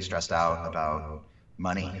extremely stressed out about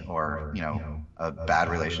money or, a bad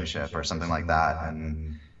relationship or something like that.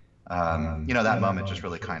 And, that moment just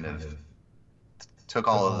really kind of took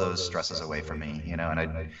all of those stresses away from me, and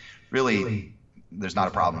I really, there's not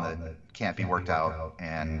a problem that can't be worked out.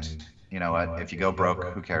 And you know what, if you go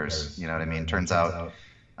broke, who cares? You know what I mean? Turns out,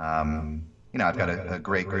 I've got a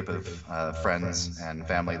great group of friends and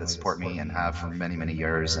family that support me and have for many, many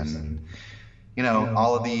years. And,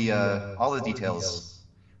 all of the details,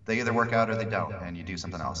 they either work out or they don't, and you do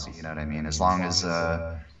something else. You know what I mean? As long as you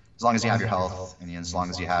have your health, and as long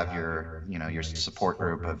as you have your, your support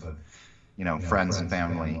group of, friends and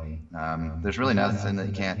family, there's really nothing that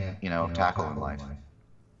you can't, tackle in life.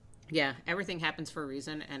 Yeah, everything happens for a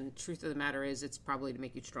reason, and truth of the matter is, it's probably to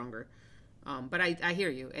make you stronger. But I hear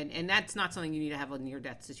you, and that's not something you need to have a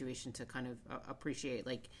near-death situation to kind of appreciate,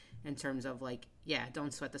 like, in terms of, like, yeah,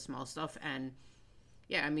 don't sweat the small stuff. And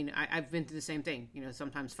yeah, I mean, I've been through the same thing.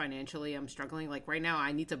 Sometimes financially I'm struggling. Like right now,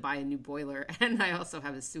 I need to buy a new boiler, and I also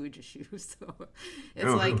have a sewage issue. So it's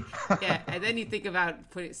Ooh. Like, yeah. And then you think about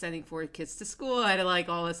sending 4 kids to school, and like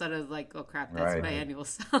all of a sudden, it's like, oh crap, that's right. My annual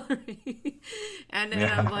salary. And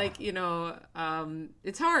then I'm like,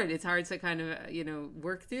 it's hard. It's hard to kind of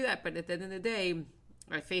work through that. But at the end of the day,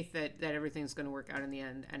 I have faith that everything's going to work out in the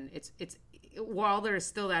end. And it's while there's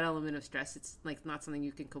still that element of stress, it's like not something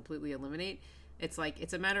you can completely eliminate. It's like,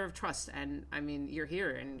 it's a matter of trust. And I mean, you're here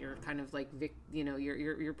and you're kind of like,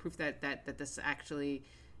 you're proof that this actually,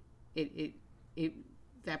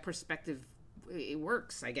 that perspective, it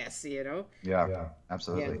works, I guess, Yeah,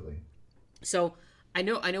 absolutely. Yeah. So I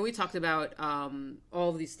know we talked about all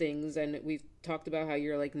of these things, and we've talked about how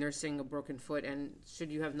you're like nursing a broken foot, and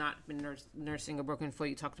should you have not been nursing a broken foot,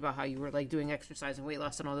 you talked about how you were like doing exercise and weight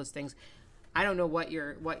loss and all those things. I don't know what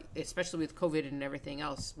especially with COVID and everything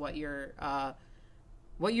else, what you're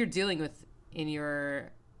dealing with in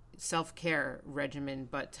your self-care regimen,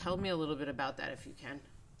 but tell me a little bit about that if you can.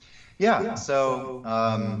 Yeah. So,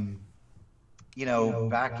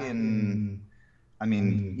 back in,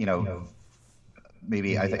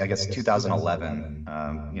 maybe I guess 2011,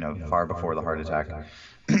 far before the heart attack,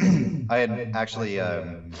 I had actually,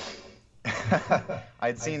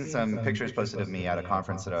 I'd seen some pictures posted of me at a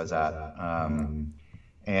conference that I was at,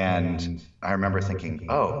 and I remember thinking,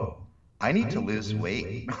 oh, I need to lose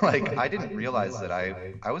weight. Like, I didn't realize that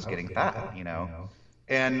I was getting fat, And,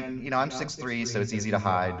 I'm 6'3", so it's easy to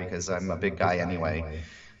hide because I'm a big guy anyway.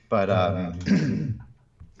 But, at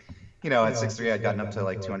 6'3", I'd gotten up to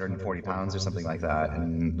like 240 pounds or something like that.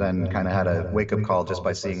 And then kind of had a wake-up call just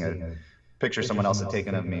by seeing a picture someone else had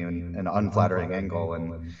taken of me in an unflattering angle,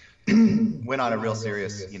 and went on a real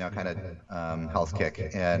serious, kind of health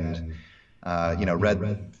kick. And,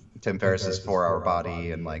 read Tim Ferriss's 4-Hour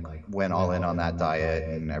Body and like went all in on that diet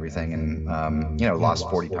and everything, and lost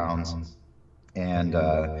 40 pounds, and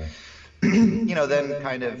then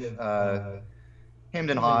kind of hemmed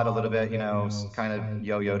and hawed a little bit, kind of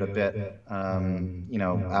yo-yoed a bit,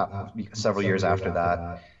 several years after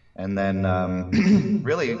that. And then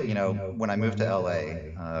really, when I moved to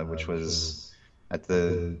LA, which was at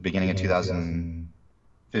the beginning of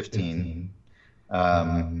 2015,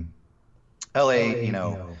 LA,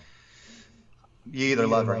 you either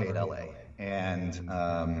love or hate LA.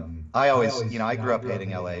 And I always, I grew up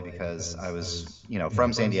hating LA because I was,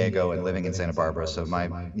 from San Diego and living in Santa Barbara. So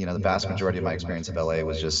the vast majority of my experience of LA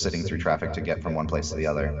was just sitting through traffic to get from one place to the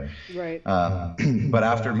other. Right. But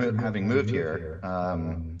after having moved here,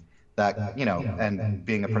 and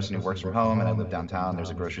being a person who works from home and I live downtown, there's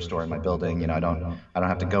a grocery store in my building. I don't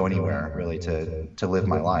have to go anywhere really to live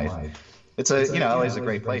my life. It's LA is a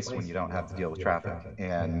great place when you don't have to deal with traffic.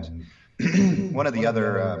 And one of the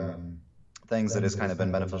other things that has kind of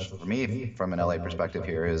been beneficial for me from an LA perspective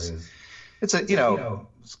here is it's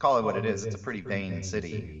let's call it what it is. It's a pretty vain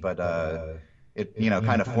city, but it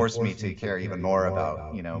kind of forced me to care even more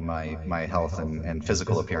about my health and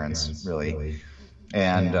physical appearance really.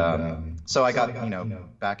 And so I got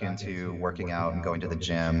back into working out and going to the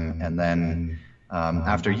gym, and then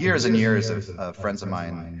after years and years of friends of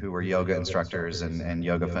mine who were yoga instructors and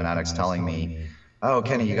yoga fanatics telling me, "Oh,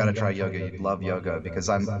 Kenny, you got to try yoga. You'd love yoga," because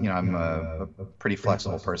I'm a pretty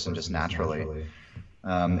flexible person just naturally.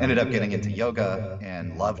 Ended up getting into yoga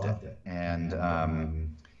and loved it, and I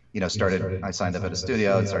signed up at a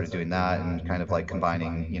studio and started doing that, and kind of like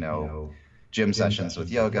combining gym sessions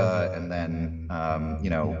with yoga. And then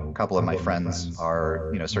a couple of my friends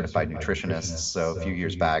are certified nutritionists, so a few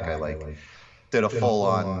years back I did a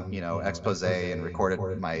full-on expose and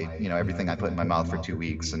recorded my everything I put in my mouth for 2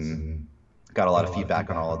 weeks, and got a lot of feedback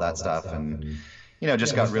on all of that stuff, and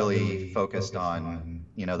just got really focused on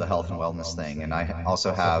the health and wellness thing. And I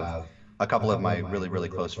also have a couple of my really, really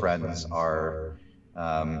close friends are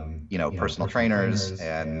personal trainers,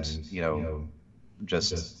 and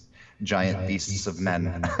just giant beasts of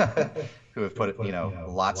men who have put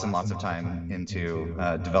lots and lots of time into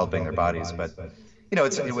developing their bodies. But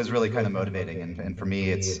it was really kind of motivating, and for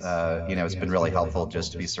me it's it's been really helpful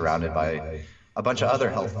just to be surrounded by a bunch of other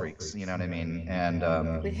health freaks, you know what I mean? And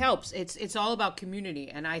it helps. It's all about community,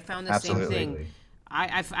 and I found the absolutely. same thing.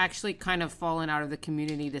 I've actually kind of fallen out of the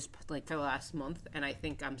community for the last month, and I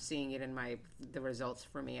think I'm seeing it in the results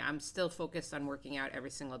for me. I'm still focused on working out every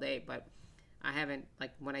single day, but I haven't,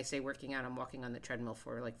 when I say working out, I'm walking on the treadmill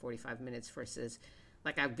for 45 minutes versus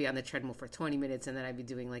I'd be on the treadmill for 20 minutes and then I'd be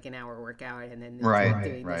doing an hour workout and then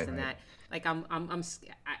doing this and that. I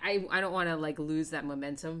don't want to lose that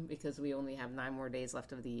momentum because we only have 9 more days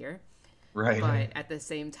left of the year. Right. But at the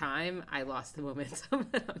same time, I lost the momentum.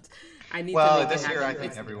 I need to make this year I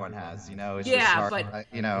think everyone has, it's just hard. But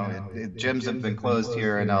gyms have been closed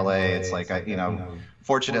here in LA. It's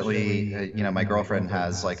fortunately, my girlfriend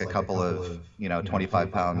has a couple of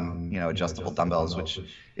 25-pound adjustable dumbbells, which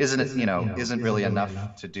isn't really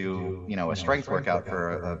enough to do a strength workout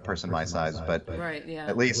for a person my size, but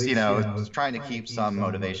at least trying to keep some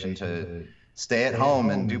motivation to stay at home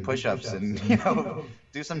and do push-ups and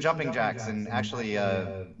do some jumping jacks. And actually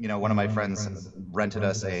one of my friends rented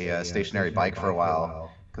us a stationary bike for a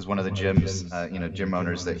while because one of the gyms gym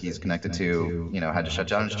owners that he's connected to had to shut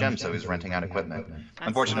down his gym, so he was renting out equipment.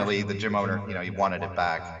 Unfortunately, the gym owner he wanted it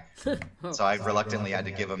back, so I reluctantly had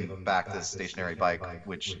to give him back this stationary bike,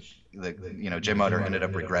 which the gym owner ended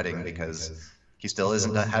up regretting because he still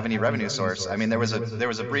doesn't have any revenue source. I mean, there was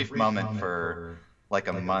a brief moment for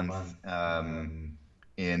a month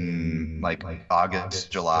in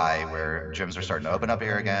August, July, where gyms are starting to open up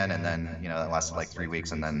here again, and then that lasted 3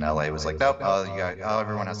 weeks, and then LA was nope,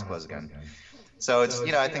 everyone has to close again. So it's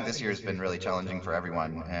I think this year has been really challenging for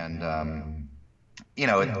everyone, and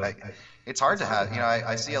it's hard to have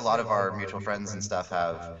I see a lot of our mutual friends and stuff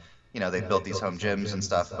have they've built these home gyms and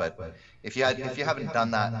stuff, but if you haven't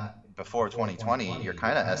done that before 2020, you're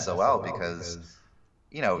kind of SOL because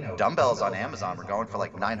dumbbells on Amazon were going for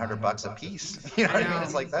 $900 a piece. You know what I mean?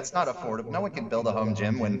 It's that's not affordable. No one can build a home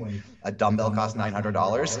gym when a dumbbell costs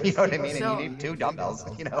 $900. You know what I mean? So, and you need 2 dumbbells.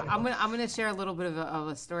 I'm gonna share a little bit of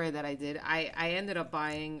a story that I did. I ended up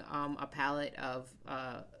buying a pallet of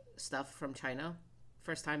stuff from China,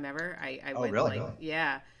 first time ever. I went really?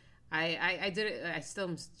 Yeah, I did it.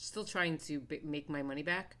 I'm still trying to make my money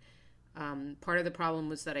back. Part of the problem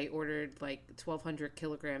was that I ordered 1,200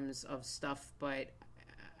 kilograms of stuff, but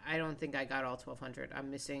I don't think I got all 1,200. I'm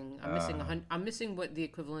missing what the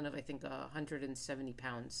equivalent of 170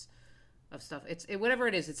 pounds of stuff. It's whatever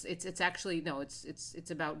it is. It's actually no. It's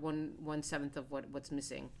about 1/7 of what's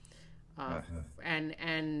missing,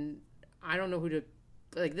 and I don't know who to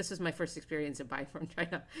like this was my first experience of buying from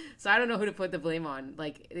China, so I don't know who to put the blame on.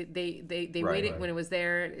 Like they waited when it was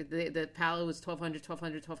there. The pallet was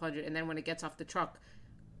 1,200, and then when it gets off the truck,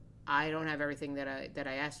 I don't have everything that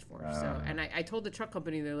I asked for. So, and I told the truck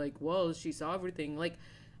company, they're like, well, she saw everything. Like,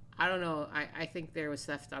 I don't know. I think there was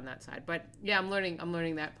theft on that side, but yeah, I'm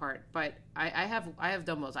learning that part. But I have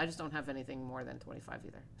dumbbells. I just don't have anything more than 25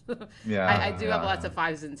 either. I do have lots of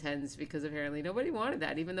 5s and 10s because apparently nobody wanted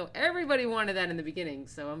that, even though everybody wanted that in the beginning.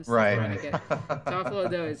 So I'm still trying to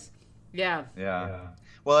offload those. Yeah.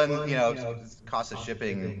 Well, and cost of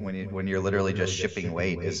shipping when you're literally just shipping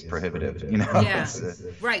weight is prohibitive. Yeah.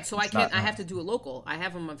 Right. So I have to do it local. I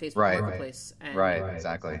have them on Facebook Marketplace. And,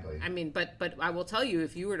 exactly. I mean, but I will tell you,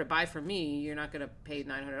 if you were to buy from me, you're not going to pay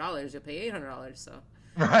 $900. You'll pay $800. So.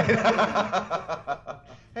 Right.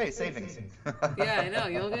 Hey, savings. Yeah, I know.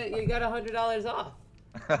 You got $100 off.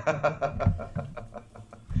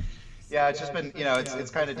 Yeah, it's just been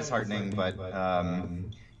it's kind of disheartening, but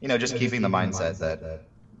just keeping the mindset that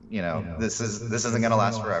this isn't going to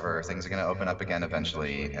last forever. Things are going to open up again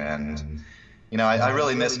eventually, and I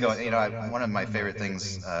really miss going. One of my favorite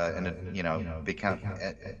things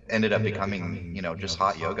ended up becoming just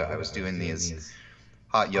hot yoga. I was doing these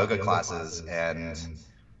hot yoga classes, and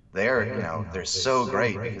they're so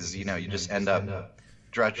great because you just end up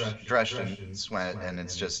drenched in sweat, and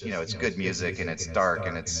it's just it's good music, and it's dark,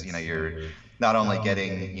 and it's you're not only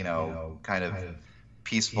getting kind of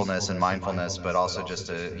peacefulness and mindfulness, but also just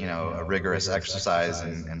a rigorous exercise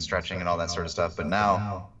and stretching and all that sort of stuff. But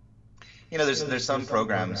now there's some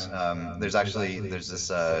programs, there's this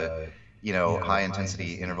high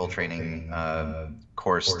intensity interval training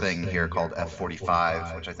course thing here called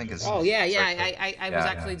F45, which I think is I was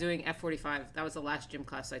actually doing F45. That was the last gym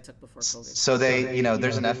class I took before COVID. So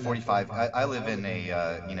there's an F45. I live in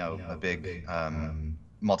a big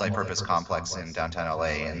multi-purpose complex in downtown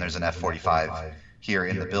LA, and there's an F45 here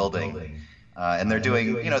in the building, and they're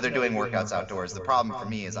doing workouts outdoors. The problem for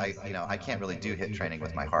me is I can't really do HIIT training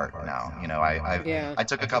with my heart now. I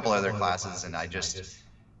took a couple other classes, and I just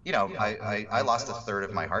I lost a third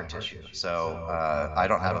of my heart tissue, so I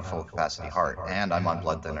don't have a full capacity heart, and I'm on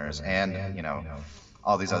blood thinners, and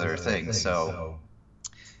all these other things. So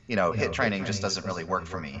HIIT training just doesn't really work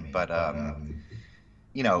for me. But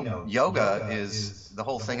yoga is the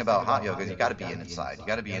whole thing about hot yoga. You got to be inside. You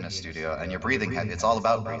got to be in a studio, and you're breathing. It's all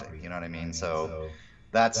about breathing. You know what I mean? So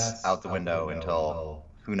that's out the window until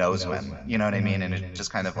who knows when. You know what I mean? And it's just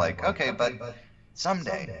kind of like, okay, but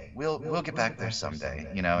someday we'll get back there someday.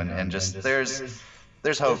 And just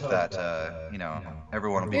there's hope that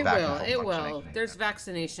everyone will be back. It will. There's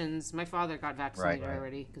vaccinations. My father got vaccinated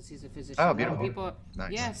already because he's a physician. Oh, beautiful.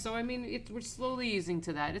 Nice. Yeah. So I mean, we're slowly easing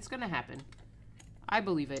to that. It's gonna happen. I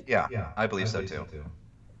believe it. Yeah, I believe so too.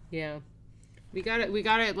 Yeah. We got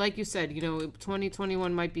it. Like you said,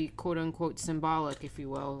 2021 might be quote unquote symbolic, if you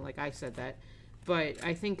will. Like I said that, but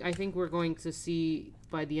I think we're going to see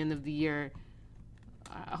by the end of the year,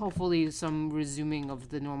 hopefully some resuming of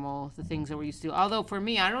the things that we're used to. Although for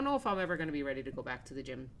me, I don't know if I'm ever going to be ready to go back to the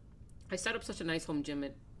gym. I set up such a nice home gym.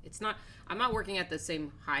 I'm not working at the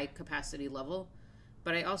same high capacity level,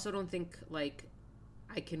 but I also don't think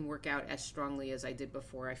I can work out as strongly as I did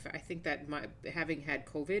before. I think that having had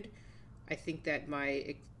COVID, I think that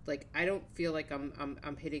I don't feel like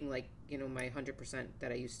I'm hitting my 100%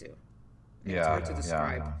 that I used to. And it's hard to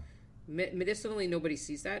describe. Medicinally, nobody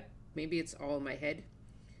sees that. Maybe it's all in my head,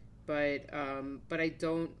 but I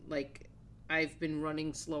don't I've been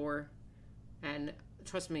running slower, and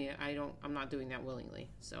trust me, I'm not doing that willingly.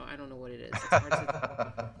 So I don't know what it is. It's hard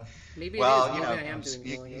to, maybe it is. Maybe I am doing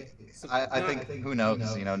it willingly. I think who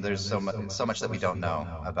knows? There's so much that we don't know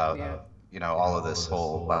about all of this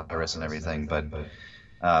whole virus and everything. But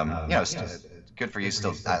good for you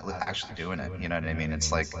still actually doing it. You know what I mean?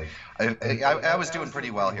 It's like I was doing pretty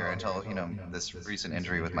well here until this recent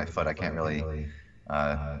injury with my foot. I can't really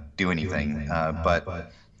do anything.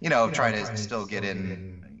 But try to still get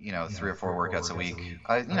in 3 or 4 workouts a week.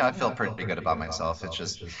 I feel pretty good about myself. It's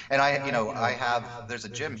just, and there's a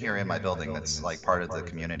gym here in my building that's like part of the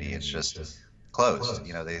community. It's just closed.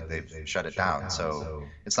 They've shut it down. So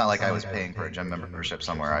it's not like I was paying for a gym membership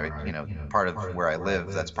somewhere. Part of where I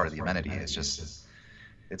live, that's part of the amenity.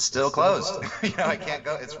 It's still closed. I can't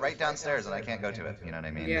go. It's right downstairs, and I can't go to it. You know what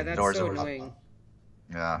I mean? Yeah, that's so annoying.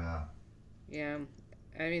 Yeah. Yeah.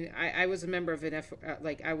 I mean, I was a member of an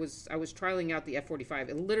I was trialing out the F45.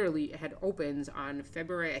 It literally had opened on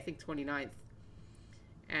February, I think 29th,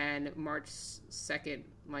 and March 2nd,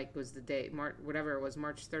 was the day. March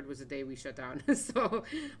 3rd was the day we shut down. So,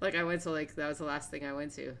 I went to that was the last thing I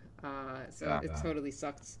went to. It totally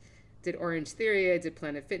sucked. did Orange Theory, I did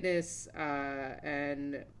Planet Fitness,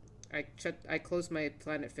 and I closed my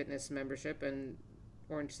Planet Fitness membership, and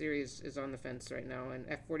Orange Theory is on the fence right now. And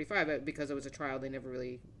F45, because it was a trial, they never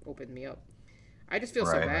really opened me up. I just feel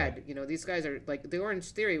so bad. You know, these guys are like, the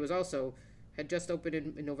Orange Theory had just opened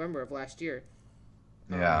in November of last year.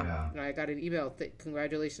 Yeah. And I got an email,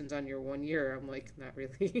 congratulations on your 1 year. I'm like, not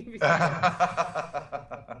really.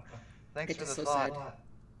 Thanks for the so thought.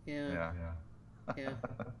 Sad. Yeah.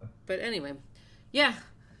 But anyway, yeah.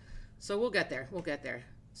 So we'll get there.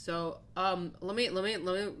 So let me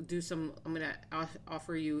do some. I'm gonna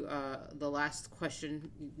offer you the last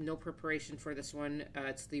question. No preparation for this one.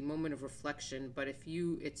 It's the moment of reflection. But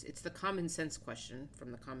it's the common sense question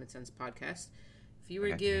from the Common Sense podcast. If you were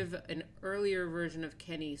to give an earlier version of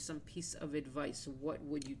Kenny some piece of advice, what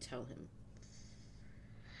would you tell him?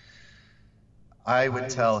 I would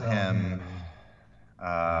tell him,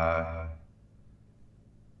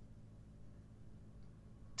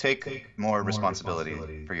 take more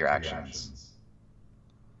responsibility for your actions.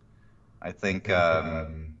 I think, you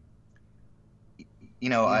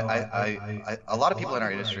know, a lot of people in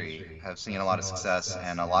our industry have seen a lot of success,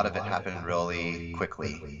 and a lot of it happened really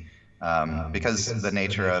quickly. Because the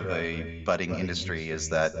nature of a budding industry is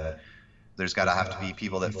that there's got to have to be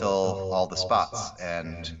people that fill all the spots,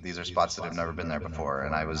 and these are spots that have never been there before.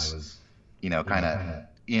 And I was, you know, kind of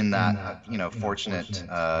in that, you know, fortunate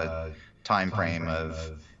time frame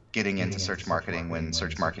of getting into search marketing when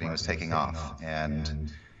search marketing was taking off.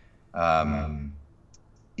 And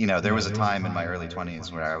you know, there was a time in my early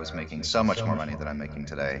 20s where I was making so much more money than I'm making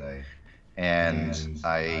today, and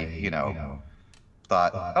I, you know,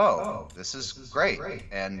 thought, oh, this is great,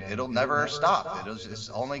 and it'll never stop. It's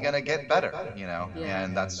only going to get better, you know,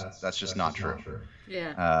 and that's just not true.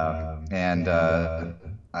 Yeah.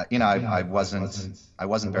 You know, I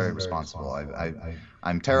wasn't very responsible.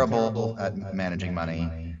 I'm terrible at managing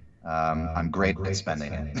money. I'm great at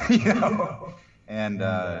spending it, you know, and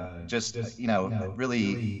just, you know,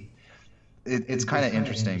 really, it's kind of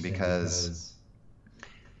interesting because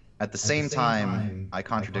at the same time I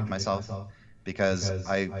contradict myself. Because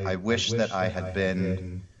I wish that I had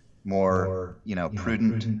been more, you know,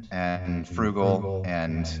 prudent and frugal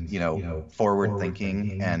and, you know, forward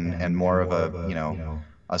thinking and more of a, you know,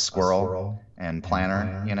 a squirrel and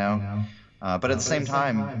planner, you know. But at the same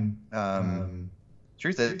time,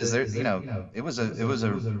 truth is there, you know, it was a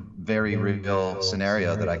very real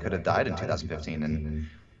scenario that I could have died in 2015, and,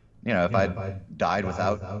 you know, if I died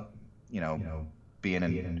without, you know, being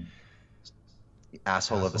an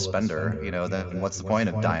asshole of a spender, you know, then what's the point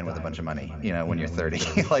of dying with a bunch of money, you know, when you're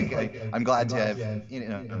 30? Like, I'm glad to have, you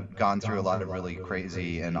know, gone through a lot of really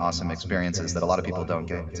crazy and awesome experiences that a lot of people don't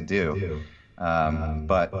get to do.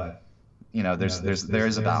 But, you know, there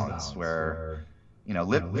is a balance where, you know,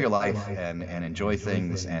 live your life and enjoy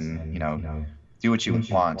things and, you know, do what you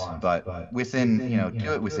want, but within, you know,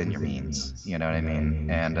 do it within your means, you know what I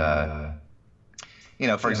mean? And, you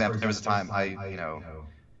know, for example, there was a time you know,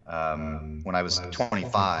 when I was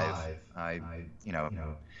 25, I, you know,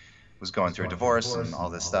 was going through a divorce and all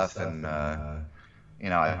this stuff, and, you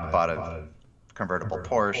know, I bought a convertible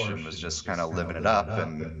Porsche and was just kind of living it up,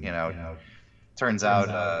 and, you know, turns out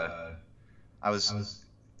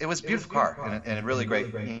it was a beautiful car and a really great,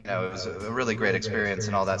 you know, it was a really great experience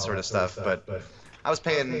and all that sort of stuff, but I was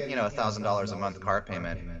paying, you know, $1,000 a month car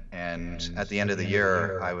payment, and at the end of the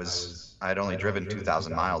year, I'd only driven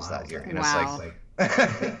 2,000 miles that year. You know, wow.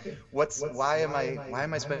 It's like, why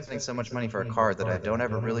am I spending so much money for a car that I don't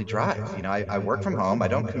ever really drive? You know, I work from home, I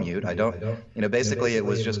don't commute, I don't, you know, basically it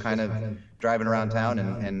was just kind of driving around town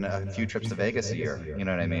and a few trips to Vegas a year. You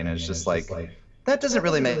know what I mean? It's just like, that doesn't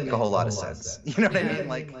really make a whole lot of sense. You know what I mean?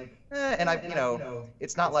 Like, and I, you know,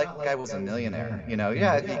 it's not like I was a millionaire. You know,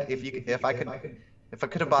 yeah, if I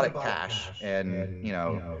could have bought it cash and, you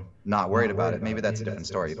know, not worried about it, maybe that's a different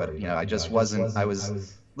story. But, you know, I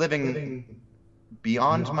was living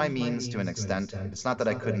beyond my means to an extent. It's not that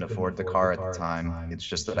I couldn't afford the car at the time. It's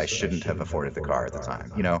just that I shouldn't have afforded the car at the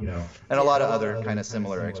time, you know, and a lot of other kind of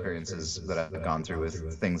similar experiences that I've gone through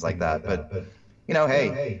with things like that. But, you know,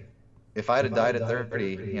 hey, if I had died at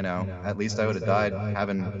 30, you know, at least I would have died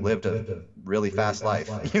having lived a really fast life.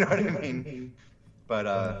 You know what I mean?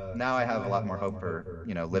 But now I have a lot more hope for,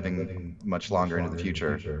 you know, living much longer into the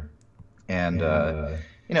future, and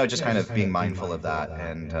you know, just kind of being mindful of that,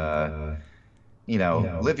 and you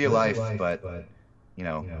know, live your life, but, you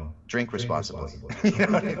know, drink responsibly. You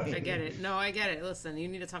know what I mean? I get it. No, I get it. Listen, you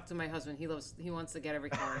need to talk to my husband. He wants to get every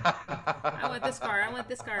car. I want this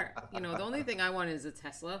car. You know, the only thing I want is a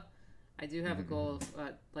Tesla. I do have a goal,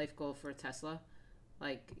 life goal for a Tesla.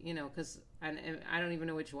 Like, you know, because and I don't even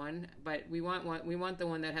know which one, but we want the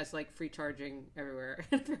one that has like free charging everywhere.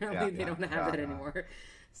 Apparently, they don't have that anymore.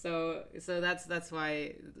 So that's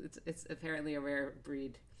why it's apparently a rare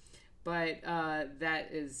breed. But that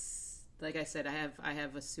is, like I said, I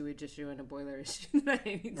have a sewage issue and a boiler issue that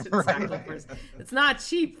I need to tackle first. It's not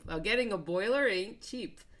cheap. Getting a boiler ain't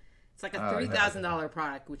cheap. It's like a $3,000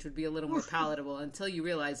 product, which would be a little more palatable until you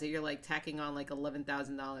realize that you're like tacking on like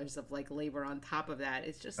 $11,000 of like labor on top of that.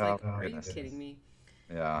 It's just like, are you kidding me?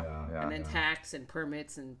 Yeah. And then tax and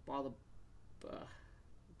permits and all the,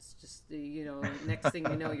 it's just, you know, next thing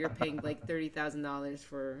you know, you're paying like $30,000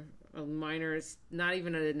 for a minor, it's not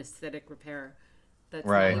even an aesthetic repair. That's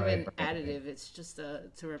not even additive. It's just to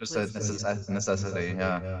replace. Just a necessity,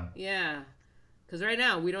 yeah. Yeah. Because right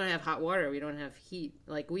now we don't have hot water, we don't have heat.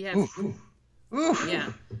 Like we have,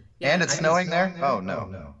 yeah. And it's snowing there. Oh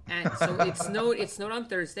no. And so it snowed on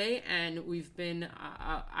Thursday, and we've been,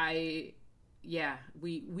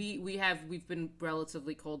 we've been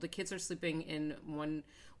relatively cold. The kids are sleeping in one.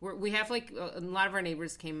 We have like a lot of our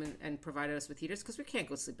neighbors came and provided us with heaters because we can't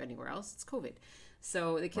go sleep anywhere else. It's COVID.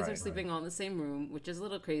 So the kids are sleeping all in the same room, which is a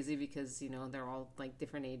little crazy because, you know, they're all like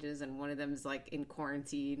different ages, and one of them is like in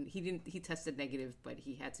quarantine. He tested negative, but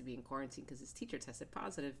he had to be in quarantine because his teacher tested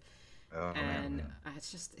positive. Oh, and man.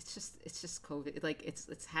 It's just COVID. Like it's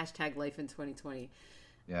hashtag life in 2020.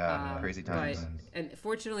 Yeah, crazy times. And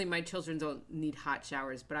fortunately, my children don't need hot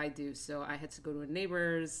showers, but I do. So I had to go to a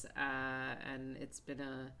neighbor's, and it's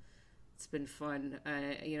been fun.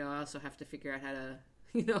 You know, I also have to figure out how to.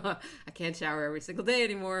 You know, I can't shower every single day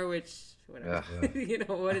anymore, which, whatever, you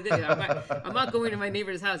know what it is. I'm not going to my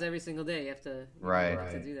neighbor's house every single day. You have to,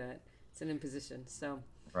 to do that. It's an imposition. So,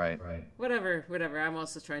 whatever. I'm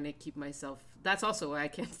also trying to keep myself. That's also why I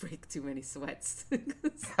can't break too many sweats.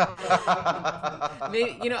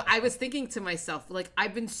 Maybe, you know, I was thinking to myself, like,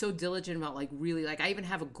 I've been so diligent about, like, really, like, I even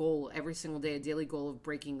have a goal every single day, a daily goal of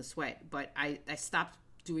breaking the sweat. But I stopped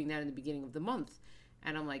doing that in the beginning of the month.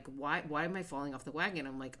 And I'm like, why am I falling off the wagon?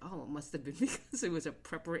 I'm like, oh, it must have been because it was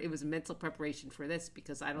a mental preparation for this,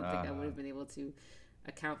 because I don't think I would have been able to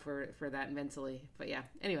account for that mentally. But yeah,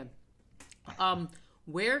 anyway,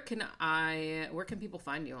 where can people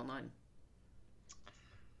find you online?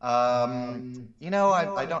 You know,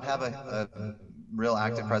 I don't have a real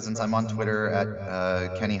active presence. I'm on Twitter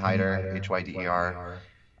at Kenny Hyder, Hyder.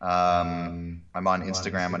 I'm on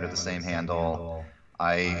Instagram under the same handle.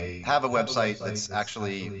 I have a website that's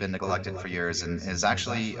actually been neglected for years and is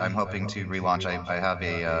actually, I'm hoping to relaunch.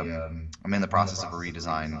 I'm in the process of a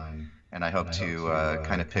redesign, and I hope to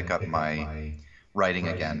kind of pick up my writing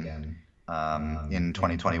again in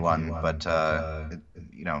 2021. But,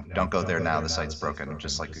 you know, don't go there now. The site's broken,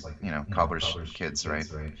 just like, you know, cobbler's kids, right?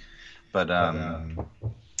 But,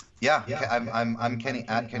 yeah, I'm Kenny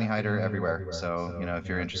at Kenny Hyder everywhere. So, you know, if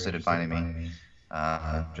you're interested in finding me,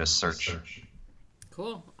 just search.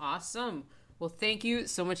 Cool. Awesome. Well, thank you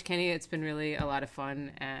so much, Kenny. It's been really a lot of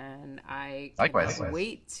fun, and I can't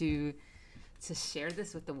wait to share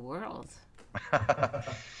this with the world.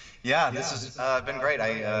 Yeah, this has been great.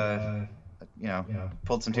 I you know,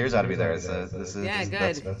 pulled some tears out of you there.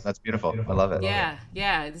 Good. That's beautiful. I love it.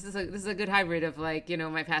 Yeah. This is a good hybrid of, like, you know,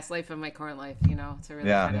 my past life and my current life, you know, to really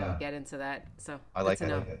kind of get into that. So I like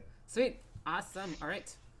it. Sweet. Awesome. All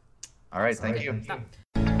right. Thank you. Stop.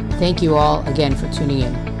 Thank you all again for tuning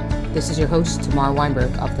in. This is your host, Tamar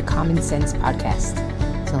Weinberg of the Common Sense Podcast.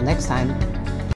 Till next time.